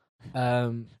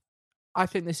 I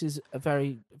think this is a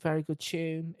very, very good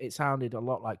tune. It sounded a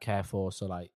lot like Care For, so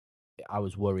like I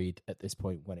was worried at this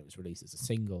point when it was released as a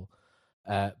single.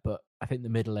 But I think the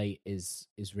middle eight is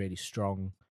really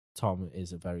strong. Tom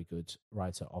is a very good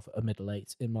writer of a middle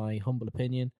eight, in my humble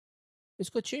opinion. It's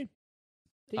a good tune.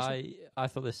 Decent. I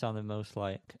thought this sounded most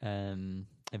like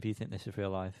If You Think This Is Real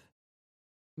Life.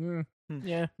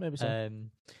 Yeah, maybe so.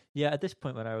 Yeah, at this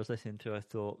point when I was listening to it, I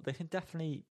thought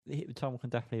Tom can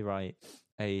definitely write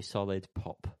a solid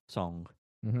pop song.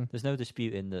 Mm-hmm. There's no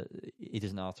disputing that he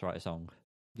doesn't know how to write a song.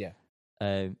 Yeah.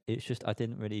 It's just I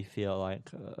didn't really feel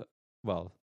like,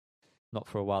 well, not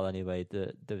for a while anyway,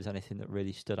 that there was anything that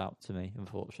really stood out to me.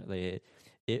 Unfortunately,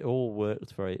 it all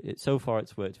worked so far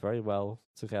it's worked very well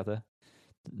together.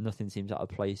 Nothing seems out of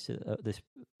place at this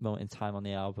moment in time on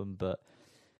the album, but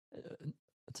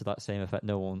to that same effect,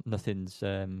 nothing's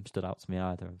stood out to me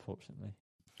either, unfortunately.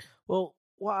 Well,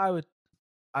 what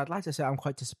I'd like to say I'm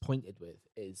quite disappointed with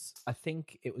is I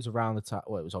think it was around the time.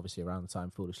 Well, it was obviously around the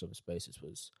time Foolish Love and Spaces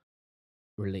was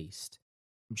released.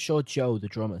 I'm sure Joe, the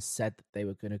drummer, said that they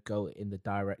were going to go in the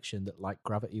direction that Like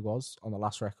Gravity was on the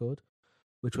last record,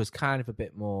 which was kind of a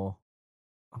bit more,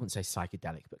 I wouldn't say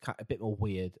psychedelic, but a bit more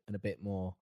weird and a bit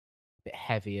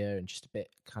heavier and just a bit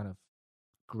kind of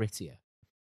grittier.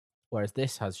 Whereas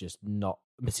this has just not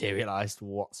materialized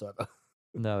whatsoever.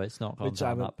 No, it's not gone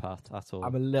down that path at all.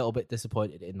 I'm a little bit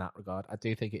disappointed in that regard. I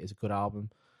do think it is a good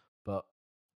album, but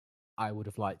I would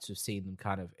have liked to have seen them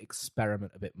kind of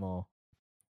experiment a bit more.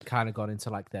 Kind of gone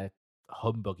into like their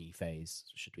humbuggy phase,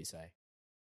 should we say,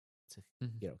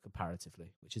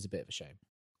 comparatively, which is a bit of a shame.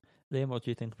 Liam, what do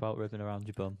you think about Ribbon Around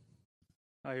Your Bum?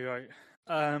 Are you right?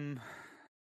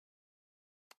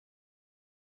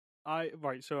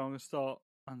 So I'm going to start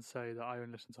and say that I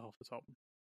only listened to half this album.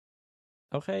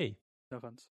 Okay. No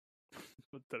offense.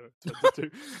 I don't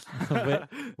know.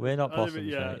 we're not possums.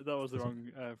 Yeah, right? that was the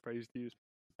wrong phrase to use.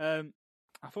 I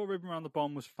thought Ribbon Around the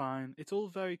Bum was fine. It's all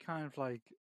very kind of like,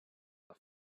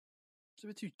 it's a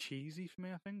bit too cheesy for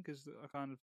me, I think, is a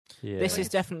kind of. Yeah. This is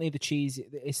definitely the cheesy.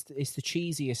 It's the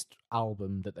cheesiest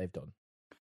album that they've done.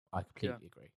 I completely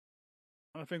agree.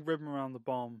 I think Ribbon Around the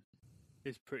Bum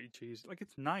is pretty cheesy. Like,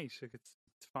 it's nice. Like, it's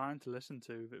fine to listen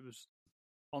to. If it was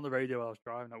on the radio while I was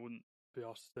driving, I wouldn't be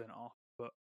asked to turn it off, but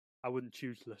I wouldn't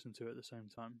choose to listen to it at the same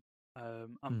time.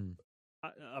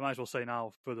 I might as well say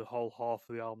now, for the whole half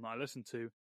of the album that I listened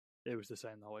to, it was the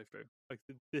same the whole way through. Like,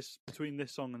 between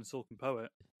this song and Silken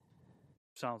Poet,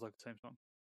 sounds like the same song.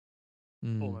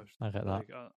 Almost. I get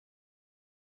that.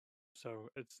 So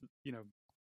it's,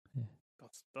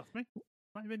 that's me.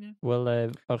 My opinion.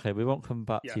 Well, okay, we won't come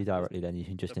back to you directly then. You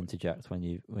can just interject when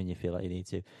you feel like you need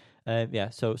to.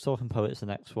 So Silken Poet's the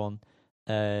next one.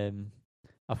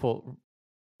 I thought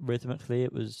rhythmically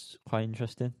it was quite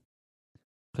interesting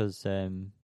because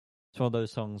it's one of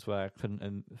those songs where I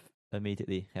couldn't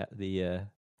immediately get the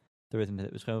rhythm that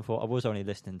it was going for. I was only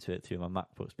listening to it through my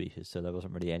MacBook speakers, so there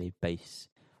wasn't really any bass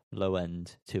low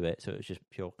end to it, so it was just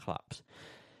pure claps.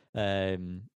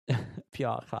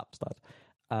 Pure claps, lad.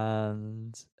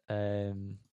 And I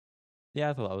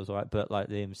thought that was alright, but like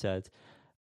Liam said,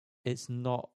 it's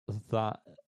not that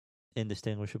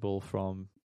indistinguishable from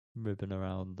Ribbon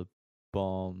Around the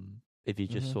Bum if you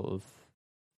just sort of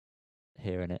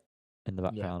hearing it in the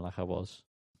background like I was.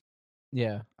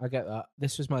 Yeah, I get that.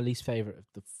 This was my least favourite of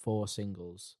the 4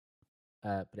 singles,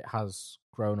 but it has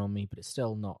grown on me, but it's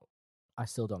still not. I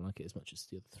still don't like it as much as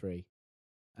the other 3.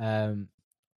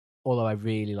 Although I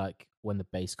really like when the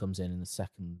bass comes in the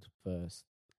second verse.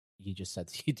 You just said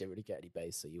you didn't really get any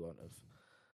bass, so you won't have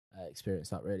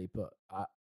experienced that really. But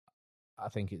I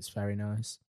think it's very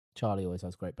nice. Charlie always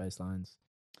has great bass lines.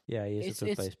 Yeah, he is a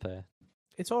good bass player.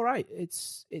 It's all right.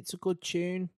 It's a good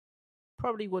tune.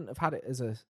 Probably wouldn't have had it as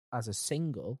a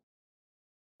single.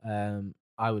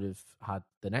 I would have had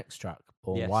the next track,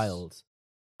 Born Wild,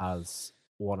 as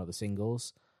one of the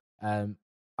singles.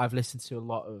 I've listened to a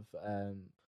lot of,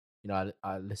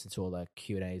 I listened to all their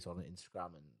Q&As on Instagram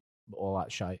and all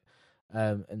that shite.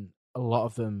 And a lot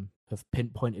of them have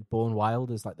pinpointed Born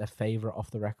Wild as like their favourite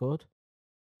off the record.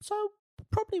 So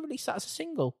probably release that as a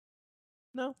single.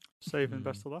 No? Saving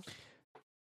best of last?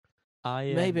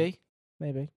 Maybe.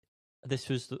 This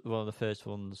was one of the first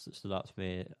ones that stood out to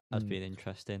me as being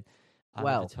interesting. I'm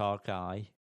Well, a guitar guy,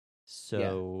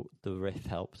 so the riff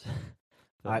helped.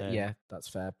 But, yeah, that's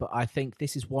fair. But I think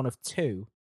this is one of 2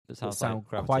 that sound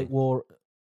like quite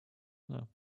No.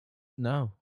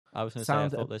 No. I was going to say, I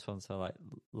thought this one sounded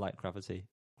like Gravity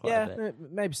quite a bit.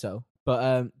 maybe so.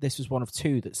 But this was one of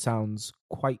two that sounds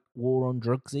quite war on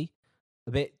drugsy,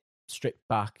 a bit stripped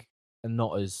back, and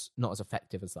not as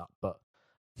effective as that. But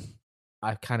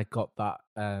I kind of got that.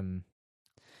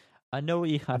 I know what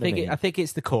you I kind of mean. I think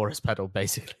it's the chorus pedal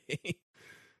basically.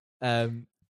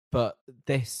 But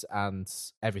this and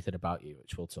Everything About You,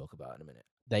 which we'll talk about in a minute,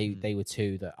 they were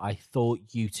two that I thought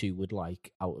you two would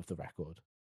like out of the record.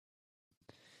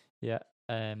 Yeah.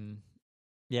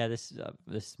 Yeah, this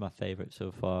is my favourite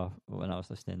so far. When I was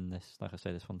listening, this, like I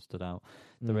say, this one stood out.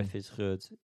 The riff is good.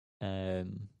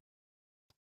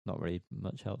 Not really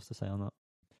much else to say on that.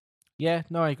 Yeah,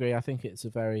 no, I agree. I think it's a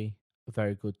very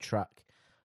good track.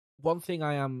 One thing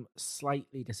I am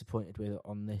slightly disappointed with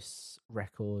on this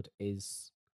record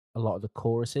is a lot of the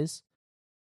choruses.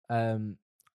 I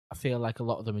feel like a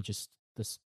lot of them are just the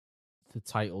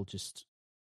title just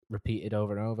repeated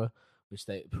over and over, which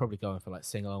they're probably going for like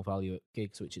sing along value at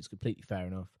gigs, which is completely fair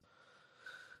enough.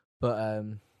 But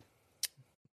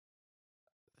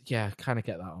yeah, kind of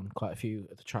get that on quite a few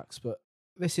of the tracks. But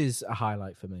this is a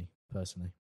highlight for me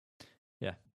personally.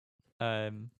 Yeah.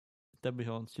 Then we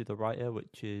go on to The Writer,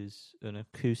 which is an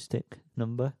acoustic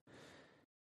number.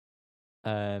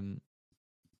 Harmless,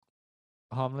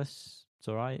 it's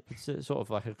alright. It's sort of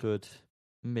like a good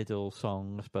middle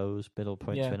song, I suppose, middle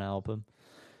point to an album.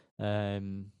 But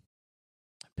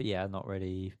yeah, not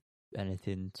really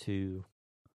anything too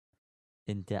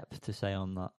in depth to say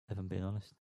on that, if I'm being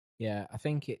honest. Yeah, I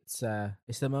think it's the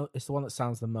one that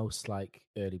sounds the most like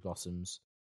Early Blossoms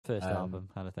first album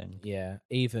kind of thing. Yeah,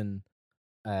 even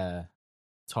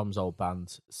Tom's old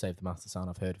band, Save the Master Sound,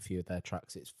 I've heard a few of their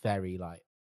tracks. It's very like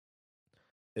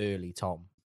early Tom,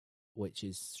 which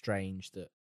is strange that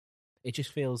it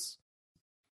just feels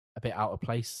a bit out of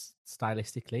place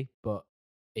stylistically, but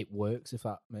it works, if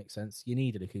that makes sense. You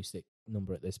need an acoustic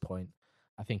number at this point.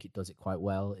 I think it does it quite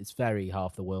well. It's very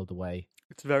Half the World Away.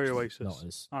 It's very Oasis. Not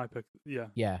as yeah.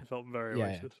 It felt very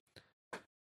Oasis.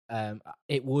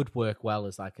 It would work well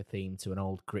as like a theme to an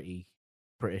old gritty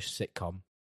British sitcom.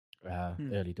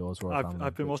 Early Doors.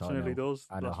 I've been watching Early Doors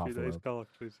the last few days, Carl,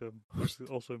 actually, so it's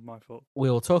also my fault.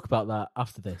 We'll talk about that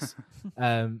after this.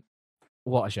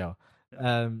 What a show.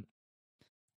 Yeah.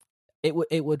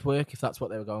 It would work if that's what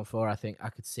they were going for. I think I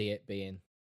could see it being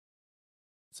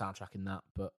soundtracking that,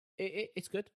 but it's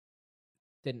good.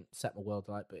 Didn't set my world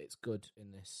alight, but it's good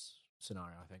in this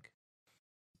scenario, I think.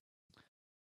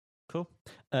 Cool.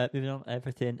 Moving on,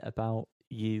 Everything About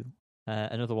You.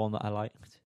 Another one that I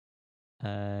liked.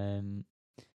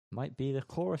 Might be the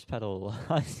chorus pedal.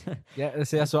 Yeah,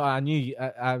 see, that's what I knew.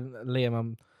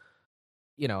 Liam,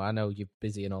 I know you're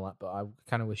busy and all that, but I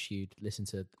kind of wish you'd listen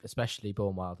to, especially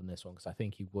Born Wild in this one, because I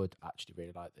think you would actually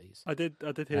really like these. I did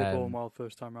hear Born Wild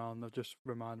first time around. I've just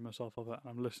reminded myself of it,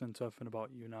 and I'm listening to Everything About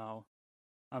You now,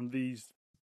 and these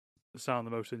sound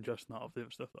the most interesting out of the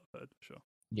other stuff that I've heard, for sure.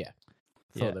 Yeah.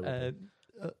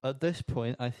 At this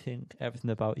point, I think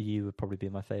Everything About You would probably be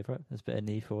my favourite. There's a bit of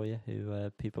knee for you, who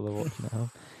people are watching at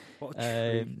home. What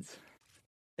a treat.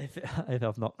 If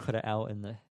I've not cut it out in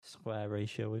the square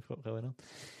ratio we've got going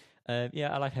on.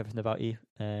 Yeah, I like Everything About You.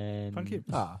 Thank you.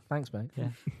 Thanks, mate.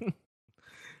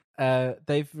 Yeah.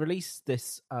 They've released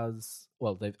this as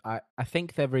well. I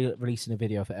think they're releasing a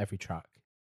video for every track.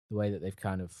 The way that they've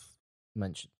kind of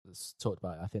talked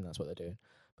about it, I think that's what they're doing.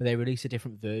 But they release a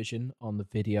different version on the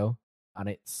video, and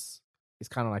it's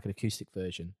kind of like an acoustic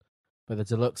version. But the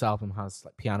deluxe album has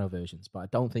like piano versions, but I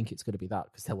don't think it's going to be that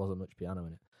because there wasn't much piano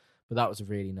in it. But that was a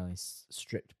really nice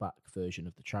stripped back version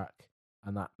of the track,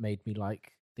 and that made me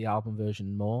like the album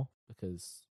version more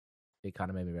because it kind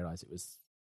of made me realize it was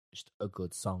just a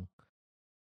good song.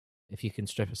 If you can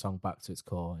strip a song back to its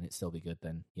core and it still be good,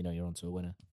 then you're onto a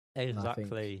winner.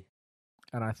 Exactly.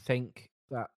 And I think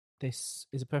that this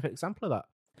is a perfect example of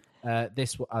that.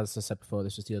 This, as I said before,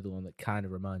 this was the other one that kind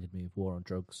of reminded me of War on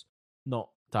Drugs. Not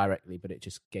directly, but it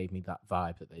just gave me that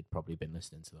vibe that they'd probably been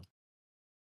listening to them.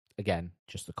 Again,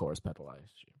 just the chorus pedal, I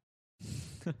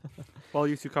assume. Well,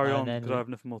 you two carry on, because I have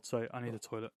nothing more to say. I need a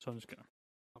toilet, so I'm just going to...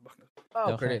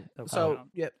 Oh, brilliant. So,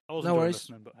 yeah, no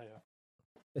worries. But hey,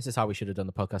 This is how we should have done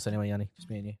the podcast anyway, Yanni. Just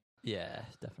me and you. Yeah,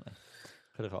 definitely.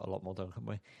 Could have got a lot more done, couldn't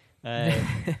we?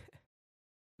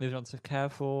 Moving on to Care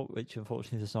For, which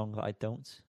unfortunately is a song that I don't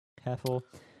care for.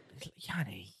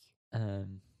 Yanni.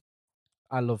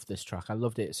 I love this track. I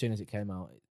loved it as soon as it came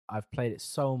out. I've played it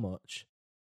so much.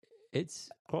 It's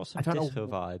got some disco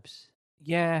vibes.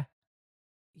 Yeah.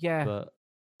 But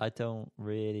I don't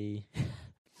really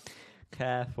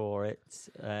care for it.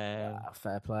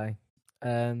 Fair play.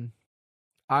 I'm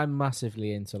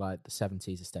massively into like the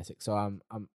 70s aesthetic, so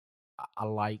I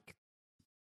like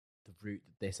the route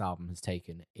that this album has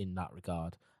taken in that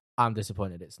regard. I'm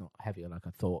disappointed it's not heavier like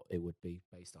I thought it would be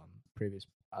based on previous,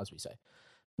 as we say.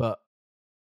 But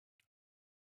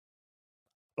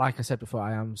like I said before,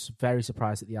 I am very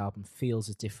surprised that the album feels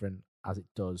as different as it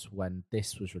does. When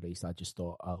this was released, I just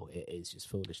thought, oh, it is just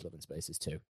Foolish Love in Spaces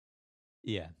too.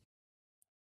 Yeah.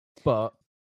 But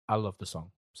I love the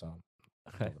song, so I'm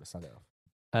Okay. going to stand it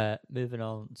off. Moving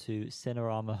on to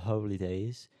Cinerama Holy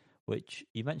Days, which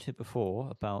you mentioned before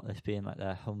about this being like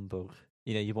their humbug.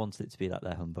 You know, you wanted it to be like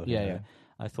their humbug. Yeah, era. yeah.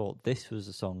 I thought this was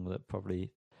a song that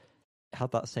probably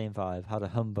had that same vibe, had a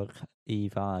humbug-y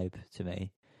vibe to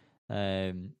me.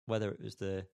 Whether it was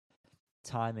the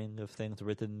timing of things, the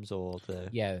rhythms, or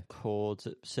the chords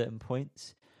at certain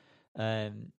points,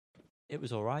 it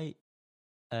was all right.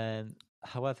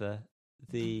 However,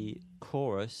 the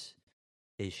chorus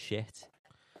is shit.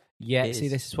 Yeah, see,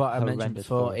 this is what I mentioned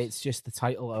before. Chorus. It's just the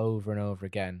title over and over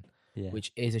again, Yeah.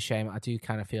 which is a shame. I do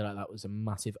kind of feel like that was a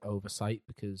massive oversight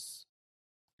because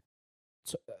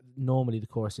normally the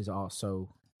choruses are so...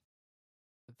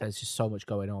 There's just so much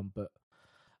going on, but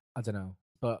I don't know.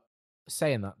 But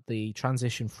saying that, the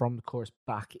transition from the chorus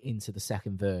back into the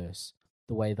second verse,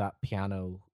 the way that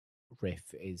piano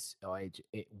riff is,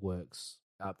 it works.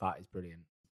 That is brilliant.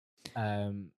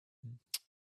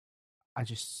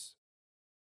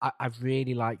 I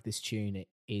really like this tune. It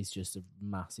is just a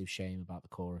massive shame about the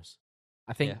chorus.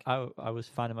 I think I was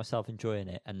finding myself enjoying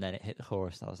it, and then it hit the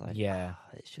chorus, and I was like,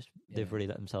 it's just they've really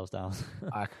let themselves down.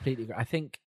 I completely agree. I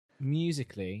think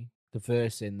musically, the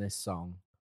verse in this song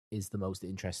is the most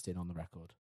interesting on the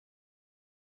record.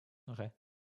 Okay.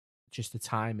 Just the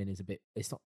timing is a bit...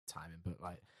 It's not timing, but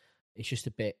like it's just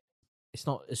a bit... It's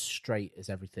not as straight as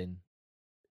everything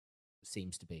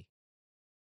seems to be.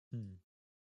 And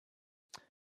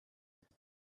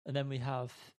then we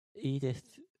have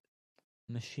Edith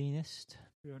Machinist,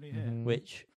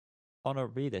 which on a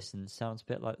re-listen sounds a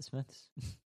bit like the Smiths.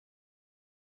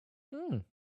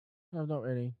 I've not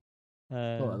really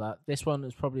thought of that. This one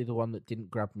is probably the one that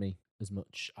didn't grab me as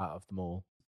much out of them all.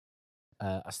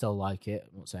 I still like it.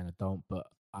 I'm not saying I don't, but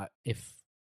if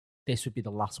this would be the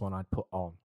last one I'd put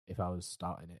on if I was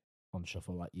starting it on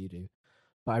shuffle like you do.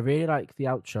 But I really like the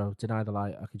outro, Deny the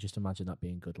Light. I could just imagine that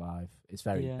being good live. It's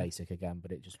very basic again,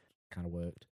 but it just kind of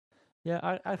worked.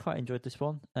 Yeah, I quite enjoyed this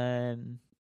one.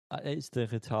 It's the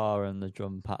guitar and the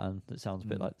drum pattern that sounds a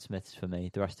bit like the Smiths for me.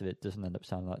 The rest of it doesn't end up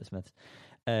sounding like the Smiths.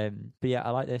 But yeah,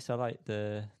 I like this. I like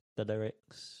the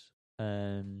lyrics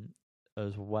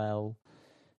as well.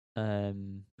 I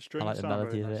like the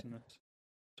melody really of nice it.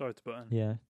 Sorry to butt in.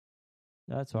 Yeah,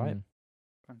 that's all right.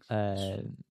 Thanks.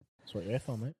 That's what you're here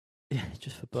for, mate. Yeah,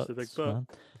 just for butts, a big butt.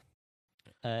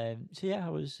 Man. So yeah, I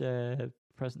was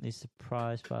pleasantly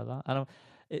surprised by that. And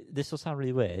this will sound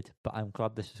really weird, but I'm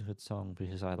glad this is a good song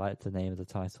because I like the name of the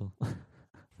title.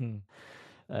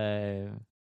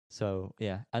 So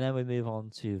yeah, and then we move on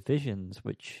to Visions,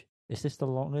 which is this the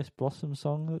longest Blossom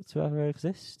song to ever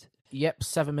exist? Yep,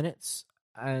 7 minutes,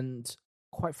 and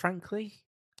quite frankly,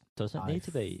 doesn't need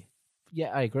to be.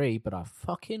 Yeah, I agree, but I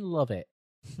fucking love it.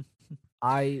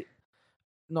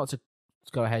 Not to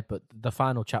go ahead, but the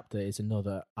final chapter is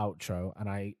another outro, and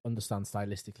I understand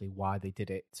stylistically why they did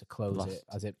it to close it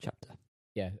as it chapter.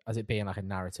 Yeah, as it being like a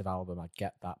narrative album. I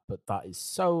get that, but that is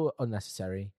so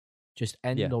unnecessary. Just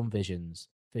end on Visions.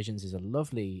 Visions is a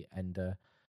lovely ender.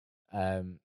 I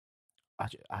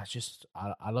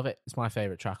love it. It's my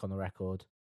favorite track on the record.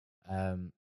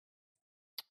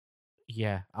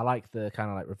 Yeah, I like the kind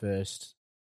of like reversed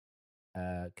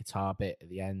guitar bit at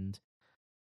the end.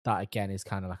 That again is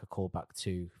kind of like a callback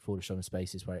to Foolish Love in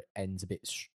Spaces, where it ends a bit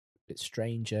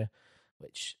stranger.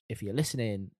 Which, if you're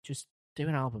listening, just do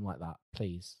an album like that,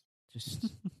 please.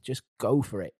 Just go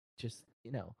for it. Just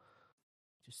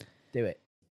just do it.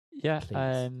 Yeah,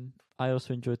 I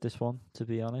also enjoyed this one, to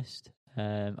be honest.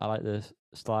 I like the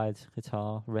slide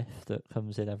guitar riff that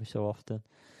comes in every so often.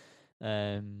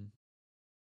 And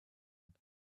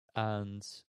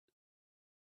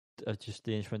just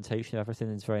the instrumentation, everything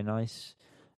is very nice.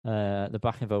 The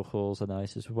backing vocals are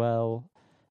nice as well.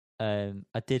 I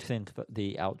did think that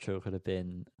the outro could have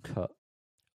been cut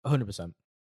 100%,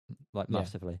 like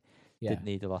massively. Didn't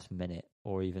need the last minute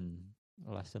or even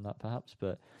less than that, perhaps.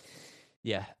 But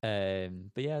yeah,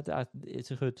 it's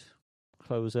a good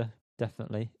closer,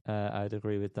 definitely. I'd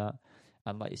agree with that.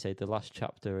 And like you say, the last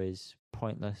chapter is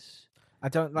pointless. I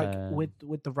don't like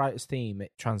with the writer's theme.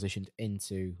 It transitioned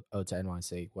into Ode to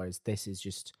NYC, whereas this is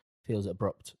just feels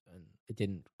abrupt and it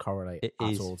didn't correlate at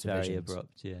all to very Visions.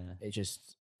 Abrupt. Yeah, it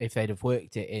just, if they'd have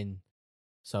worked it in,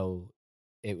 so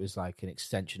it was like an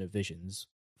extension of Visions,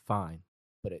 fine,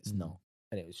 but it's not,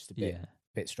 and it was just a bit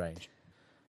bit strange.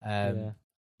 Yeah.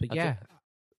 But I yeah,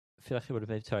 feel like it would have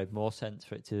made more sense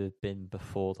for it to have been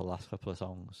before the last couple of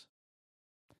songs.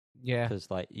 yeah, Because,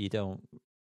 like, you don't,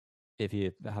 if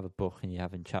you have a book and you're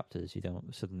having chapters, you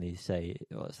don't suddenly say,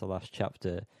 oh, it's the last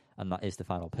chapter and that is the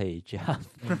final page. You have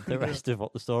the rest of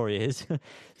what the story is. Yeah.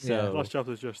 So, Last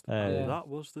chapter is just, Yeah. that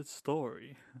was the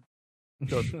story.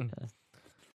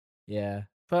 yeah.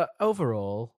 But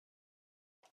overall,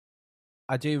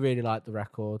 I do really like the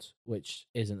record, which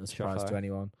isn't a surprise to Surefire.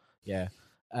 anyone. Yeah.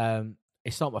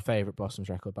 It's not my favourite Blossoms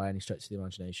record by any stretch of the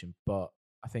imagination, but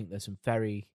I think there's some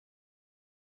very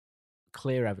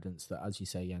clear evidence that, as you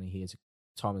say, Yanni,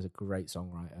 Tom is a great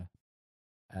songwriter.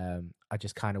 I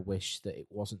just kind of wish that it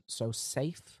wasn't so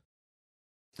safe.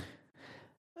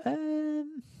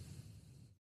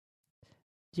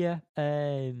 Yeah.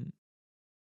 I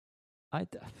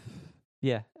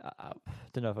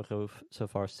don't know if I go so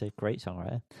far as to say great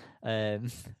songwriter.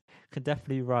 Can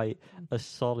definitely write a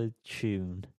solid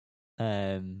tune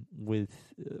with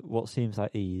what seems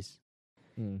like ease.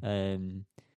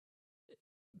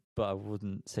 But I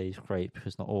wouldn't say he's great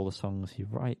because not all the songs he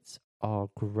writes are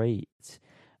great.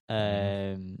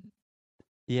 Yeah,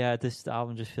 this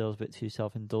album just feels a bit too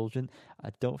self-indulgent. I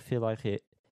don't feel like it.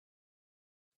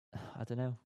 I don't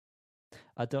know.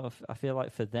 I feel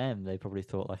like for them, they probably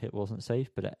thought like it wasn't safe,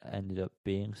 but it ended up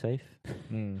being safe. That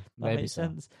Maybe makes so.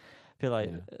 sense. I feel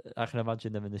like Yeah. I can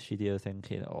imagine them in the studio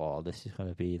thinking, "Oh, this is going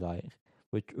to be like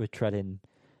we're treading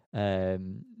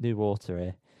new water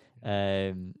here."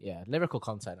 Yeah, lyrical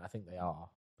content, I think they are,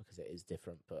 because it is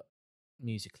different, but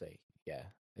musically, yeah,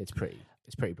 it's pretty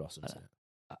Blossoms. Isn't it?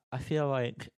 I feel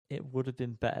like it would have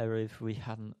been better if we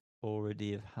hadn't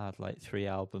already have had like 3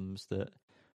 albums that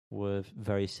were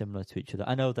very similar to each other.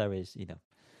 I know there is,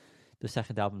 the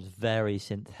second album's very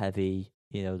synth heavy.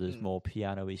 There's more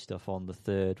piano-y stuff on the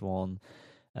third one,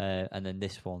 and then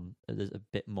this one there's a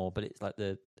bit more, but it's like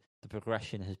the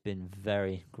progression has been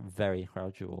very, very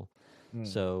gradual.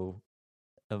 So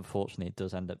unfortunately, it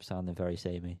does end up sounding very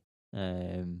samey,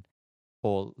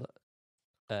 or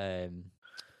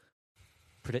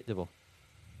predictable.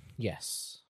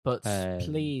 Yes, but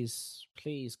please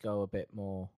go a bit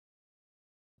more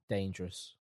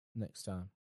dangerous next time.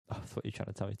 I thought you were trying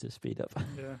to tell me to speed up.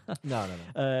 Yeah. No.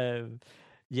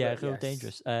 Yeah, But go yes.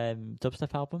 dangerous.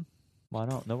 Dubstep album? Why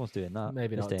not? No one's doing that.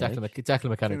 Maybe this not. day and age. Declan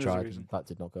McKenna there's a tried, reason. and that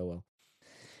did not go well.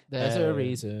 There's a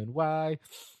reason why.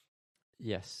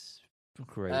 Yes,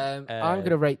 great. I'm going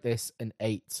to rate this an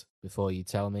 8 before you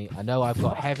tell me. I know I've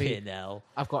got heavy.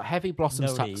 I've got heavy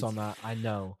Blossoms tax on that. I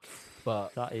know,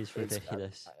 but that is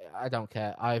ridiculous. I don't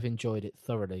care. I've enjoyed it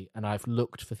thoroughly, and I've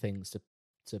looked for things to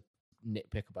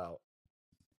nitpick about,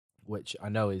 which I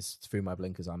know is through my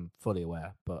blinkers. I'm fully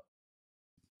aware, but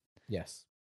yes.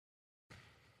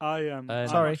 I'm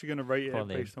Sorry. actually going to rate it Liam.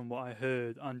 based on what I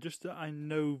heard, and just that I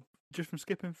know, just from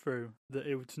skipping through, that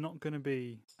it's not going to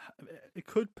be. It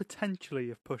could potentially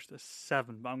have pushed a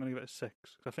 7, but I'm going to give it a 6.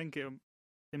 I think in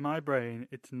my brain,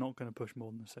 it's not going to push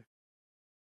more than a 6.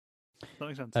 Does that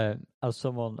make sense? As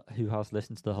someone who has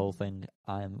listened to the whole thing,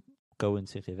 I'm going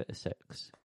to give it a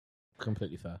 6.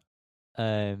 Completely fair.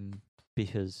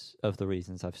 Because of the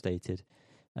reasons I've stated.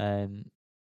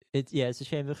 It's a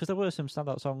shame because there were some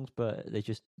standout songs, but they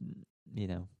just,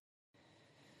 didn't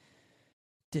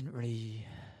really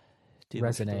do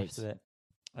much for the rest of it.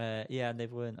 And they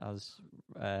weren't as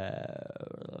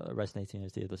resonating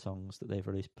as the other songs that they've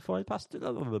released before I passed it.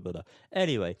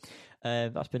 Anyway,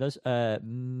 that's been us.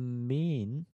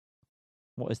 Mean,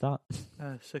 what is that?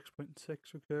 6.6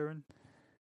 recurring.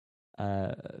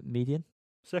 Median?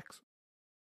 6.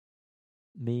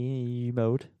 Me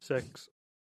mode. 6.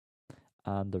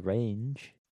 And the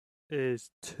range is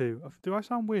 2. Do I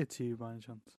sound weird to you by any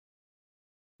chance?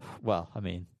 Well, I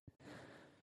mean,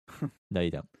 no,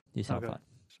 you don't. You sound Okay. fine.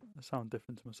 I sound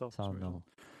different to myself. Sound normal.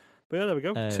 But yeah, there we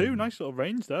go. 2 nice little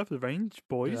range there for the range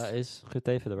boys. That is a good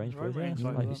day for the range Right boys. range, Yeah,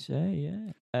 like like you that.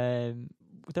 say, yeah.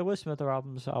 There were some other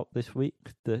albums out this week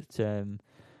that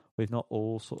we've not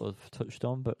all sort of touched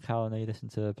on, but Cal, I know you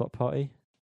listened to Block Party.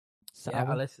 Yeah,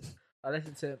 I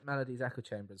listened to Melody's Echo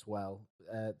Chamber as well,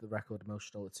 the record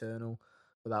Emotional Eternal,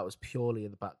 but that was purely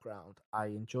in the background. I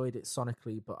enjoyed it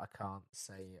sonically, but I can't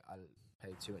say I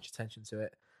paid too much attention to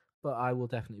it, but I will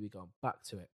definitely be going back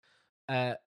to it.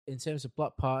 In terms of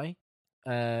Block Party,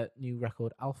 new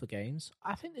record Alpha Games,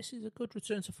 I think this is a good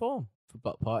return to form for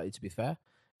Block Party, to be fair.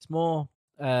 It's more,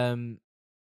 it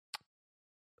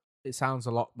sounds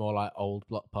a lot more like old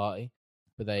Block Party,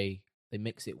 but they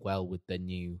mix it well with their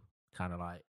new kind of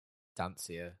like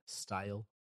dancier style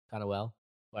kind of well,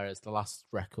 whereas the last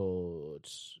record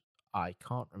I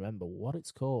can't remember what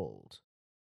it's called.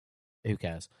 who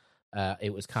cares?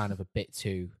 It was kind of a bit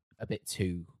too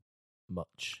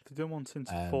much. They've done one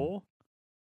since Um, 4.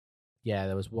 Yeah,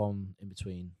 there was one in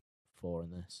between 4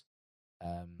 and this.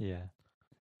 Yeah.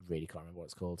 Really can't remember what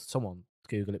it's called. Someone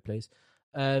Google it, please.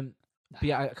 But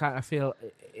yeah, I feel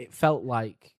it felt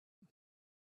like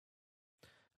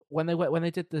when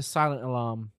they did the Silent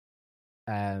Alarm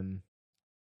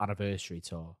anniversary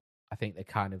tour. I think they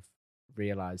kind of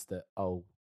realized that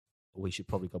we should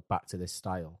probably go back to this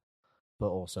style, but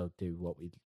also do what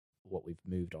we've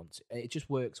moved on to. It just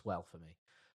works well for me.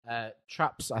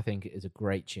 Traps, I think, is a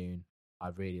great tune. I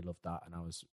really loved that, and I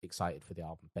was excited for the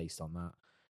album based on that.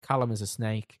 Callum is a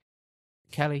snake.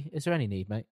 Kelly, is there any need,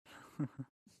 mate?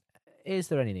 Is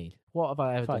there any need? What have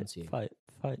I ever done to you? Fight.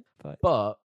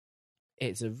 But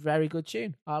it's a very good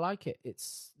tune. I like it.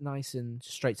 It's nice and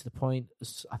straight to the point.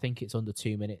 I think it's under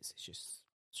 2 minutes. It's just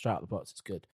straight out the box. It's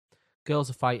good. Girls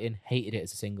Are Fighting. Hated it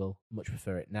as a single. Much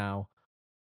prefer it now.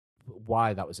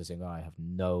 Why that was a single, I have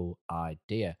no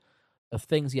idea. Of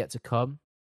Things Yet to Come,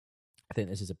 I think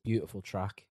this is a beautiful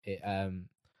track. It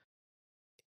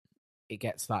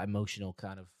gets that emotional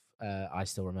kind of I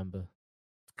Still Remember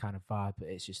kind of vibe, but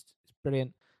it's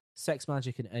brilliant. Sex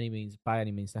Magic and By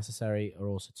Any Means Necessary are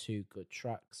also 2 good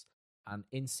tracks, and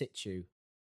In Situ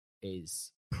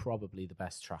is probably the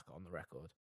best track on the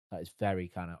record. That is very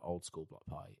kind of old school Block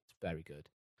Party. It's very good.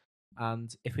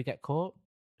 And If We Get Caught,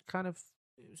 it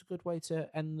was a good way to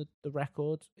end the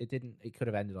record. It could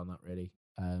have ended on that, really.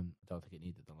 I don't think it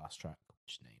needed the last track,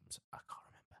 which names I can't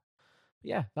remember. But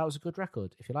yeah, that was a good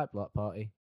record. If you like Block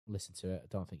Party, listen to it. I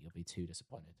don't think you'll be too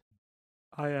disappointed.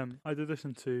 I did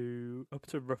listen to up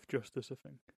to Rough Justice, I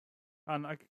think, and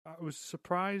I was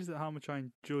surprised at how much I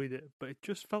enjoyed it, but it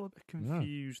just felt a bit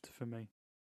confused for me.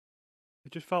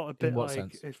 It just felt a bit like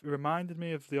sense? it reminded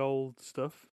me of the old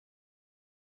stuff,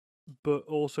 but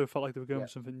also felt like they were going for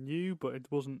something new, but it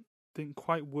didn't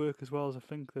quite work as well as I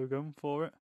think they were going for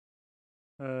it.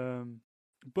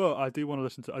 But I do want to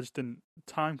listen to. I just didn't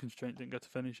get to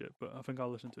finish it, but I think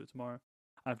I'll listen to it tomorrow.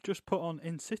 I've just put on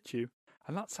In Situ,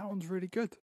 and that sounds really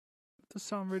good. It does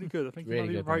sound really good. I think Really you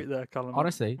might good, be right mate. there, Callum.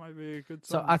 Honestly, it might be a good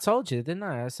so song. I told you, didn't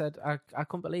I? I said I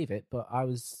couldn't believe it, but I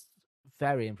was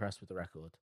very impressed with the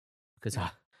record because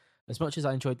as much as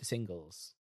I enjoyed the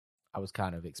singles, I was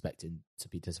kind of expecting to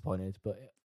be disappointed, but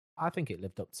I think it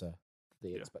lived up to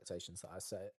the expectations that I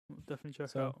set. Definitely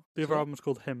check it out. The other album was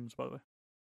called Hymns, by the way.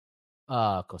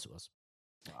 Of course it was.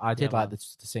 I did like man.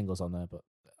 the singles on there, but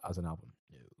as an album,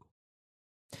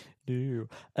 no.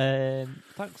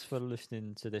 Thanks for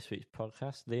listening to this week's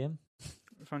podcast, Liam.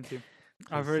 Thank you.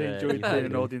 I've really enjoyed you've being had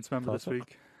an a audience member this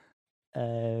product.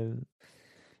 week.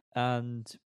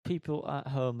 And people at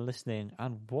home listening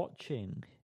and watching,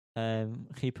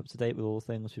 keep up to date with all the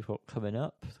things we've got coming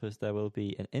up, because there will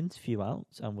be an interview out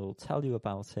and we'll tell you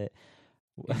about it.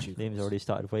 Liam's already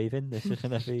started waving. This is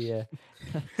going to be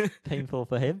painful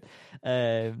for him.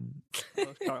 If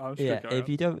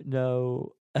you don't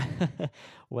know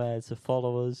where to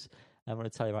follow us, I'm going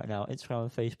to tell you right now. Instagram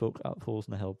and Facebook at Falls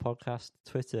on the Hill Podcast.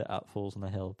 Twitter at Falls on the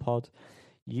Hill Pod.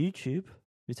 YouTube,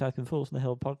 you type in Falls on the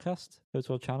Hill Podcast. Go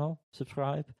to our channel,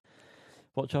 subscribe,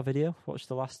 watch our video. Watch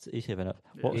the last. He's giving up.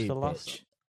 Watch the last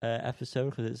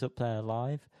episode because it's up there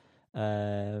live.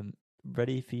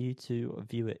 Ready for you to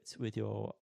view it with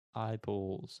your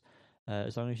eyeballs.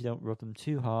 As long as you don't rub them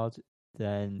too hard,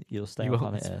 then you'll stay on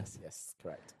planet Earth. Yes,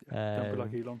 correct. Don't be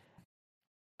like Elon.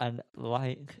 And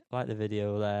like the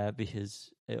video there,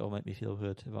 because it'll make me feel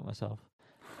good about myself.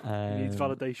 It needs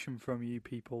validation from you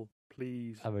people,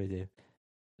 please. I really do.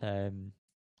 And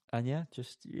yeah,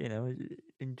 just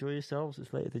enjoy yourselves.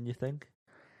 It's later than you think.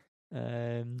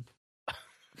 It's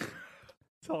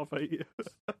half 8.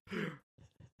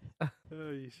 Oh,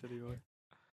 you silly boy.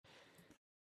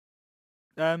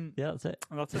 Yeah, that's it.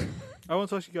 That's it. I want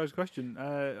to ask you guys a question.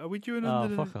 Are we doing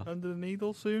under the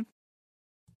needle soon?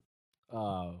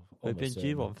 Oh, we've been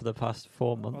due one for the past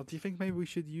 4 months. Well, do you think maybe we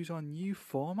should use our new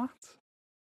format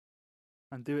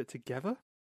and do it together?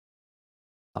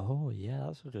 Oh yeah,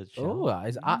 that's a good show. Oh, that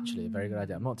is actually a very good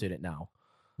idea. I'm not doing it now.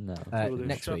 No,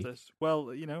 next week.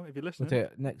 Well, if you're listening, we'll do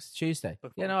it next Tuesday.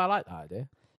 Yeah, no, I like that idea.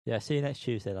 Yeah, see you next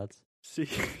Tuesday, lads. See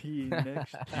you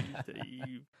next Tuesday,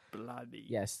 you bloody.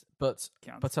 Yes, but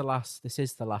alas, this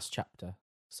is the last chapter.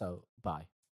 So bye.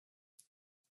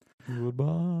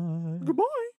 Goodbye. Goodbye.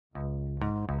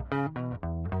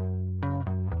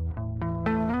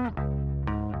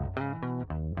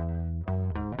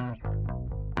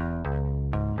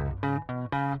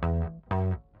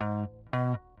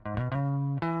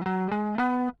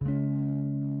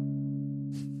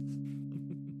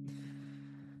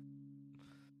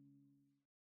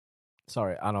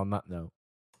 Sorry, and on that note,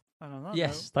 And on that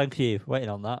Yes, thank you. Waiting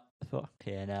on that.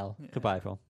 Fucking hell. Yeah. Goodbye,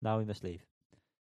 everyone. Now we must leave.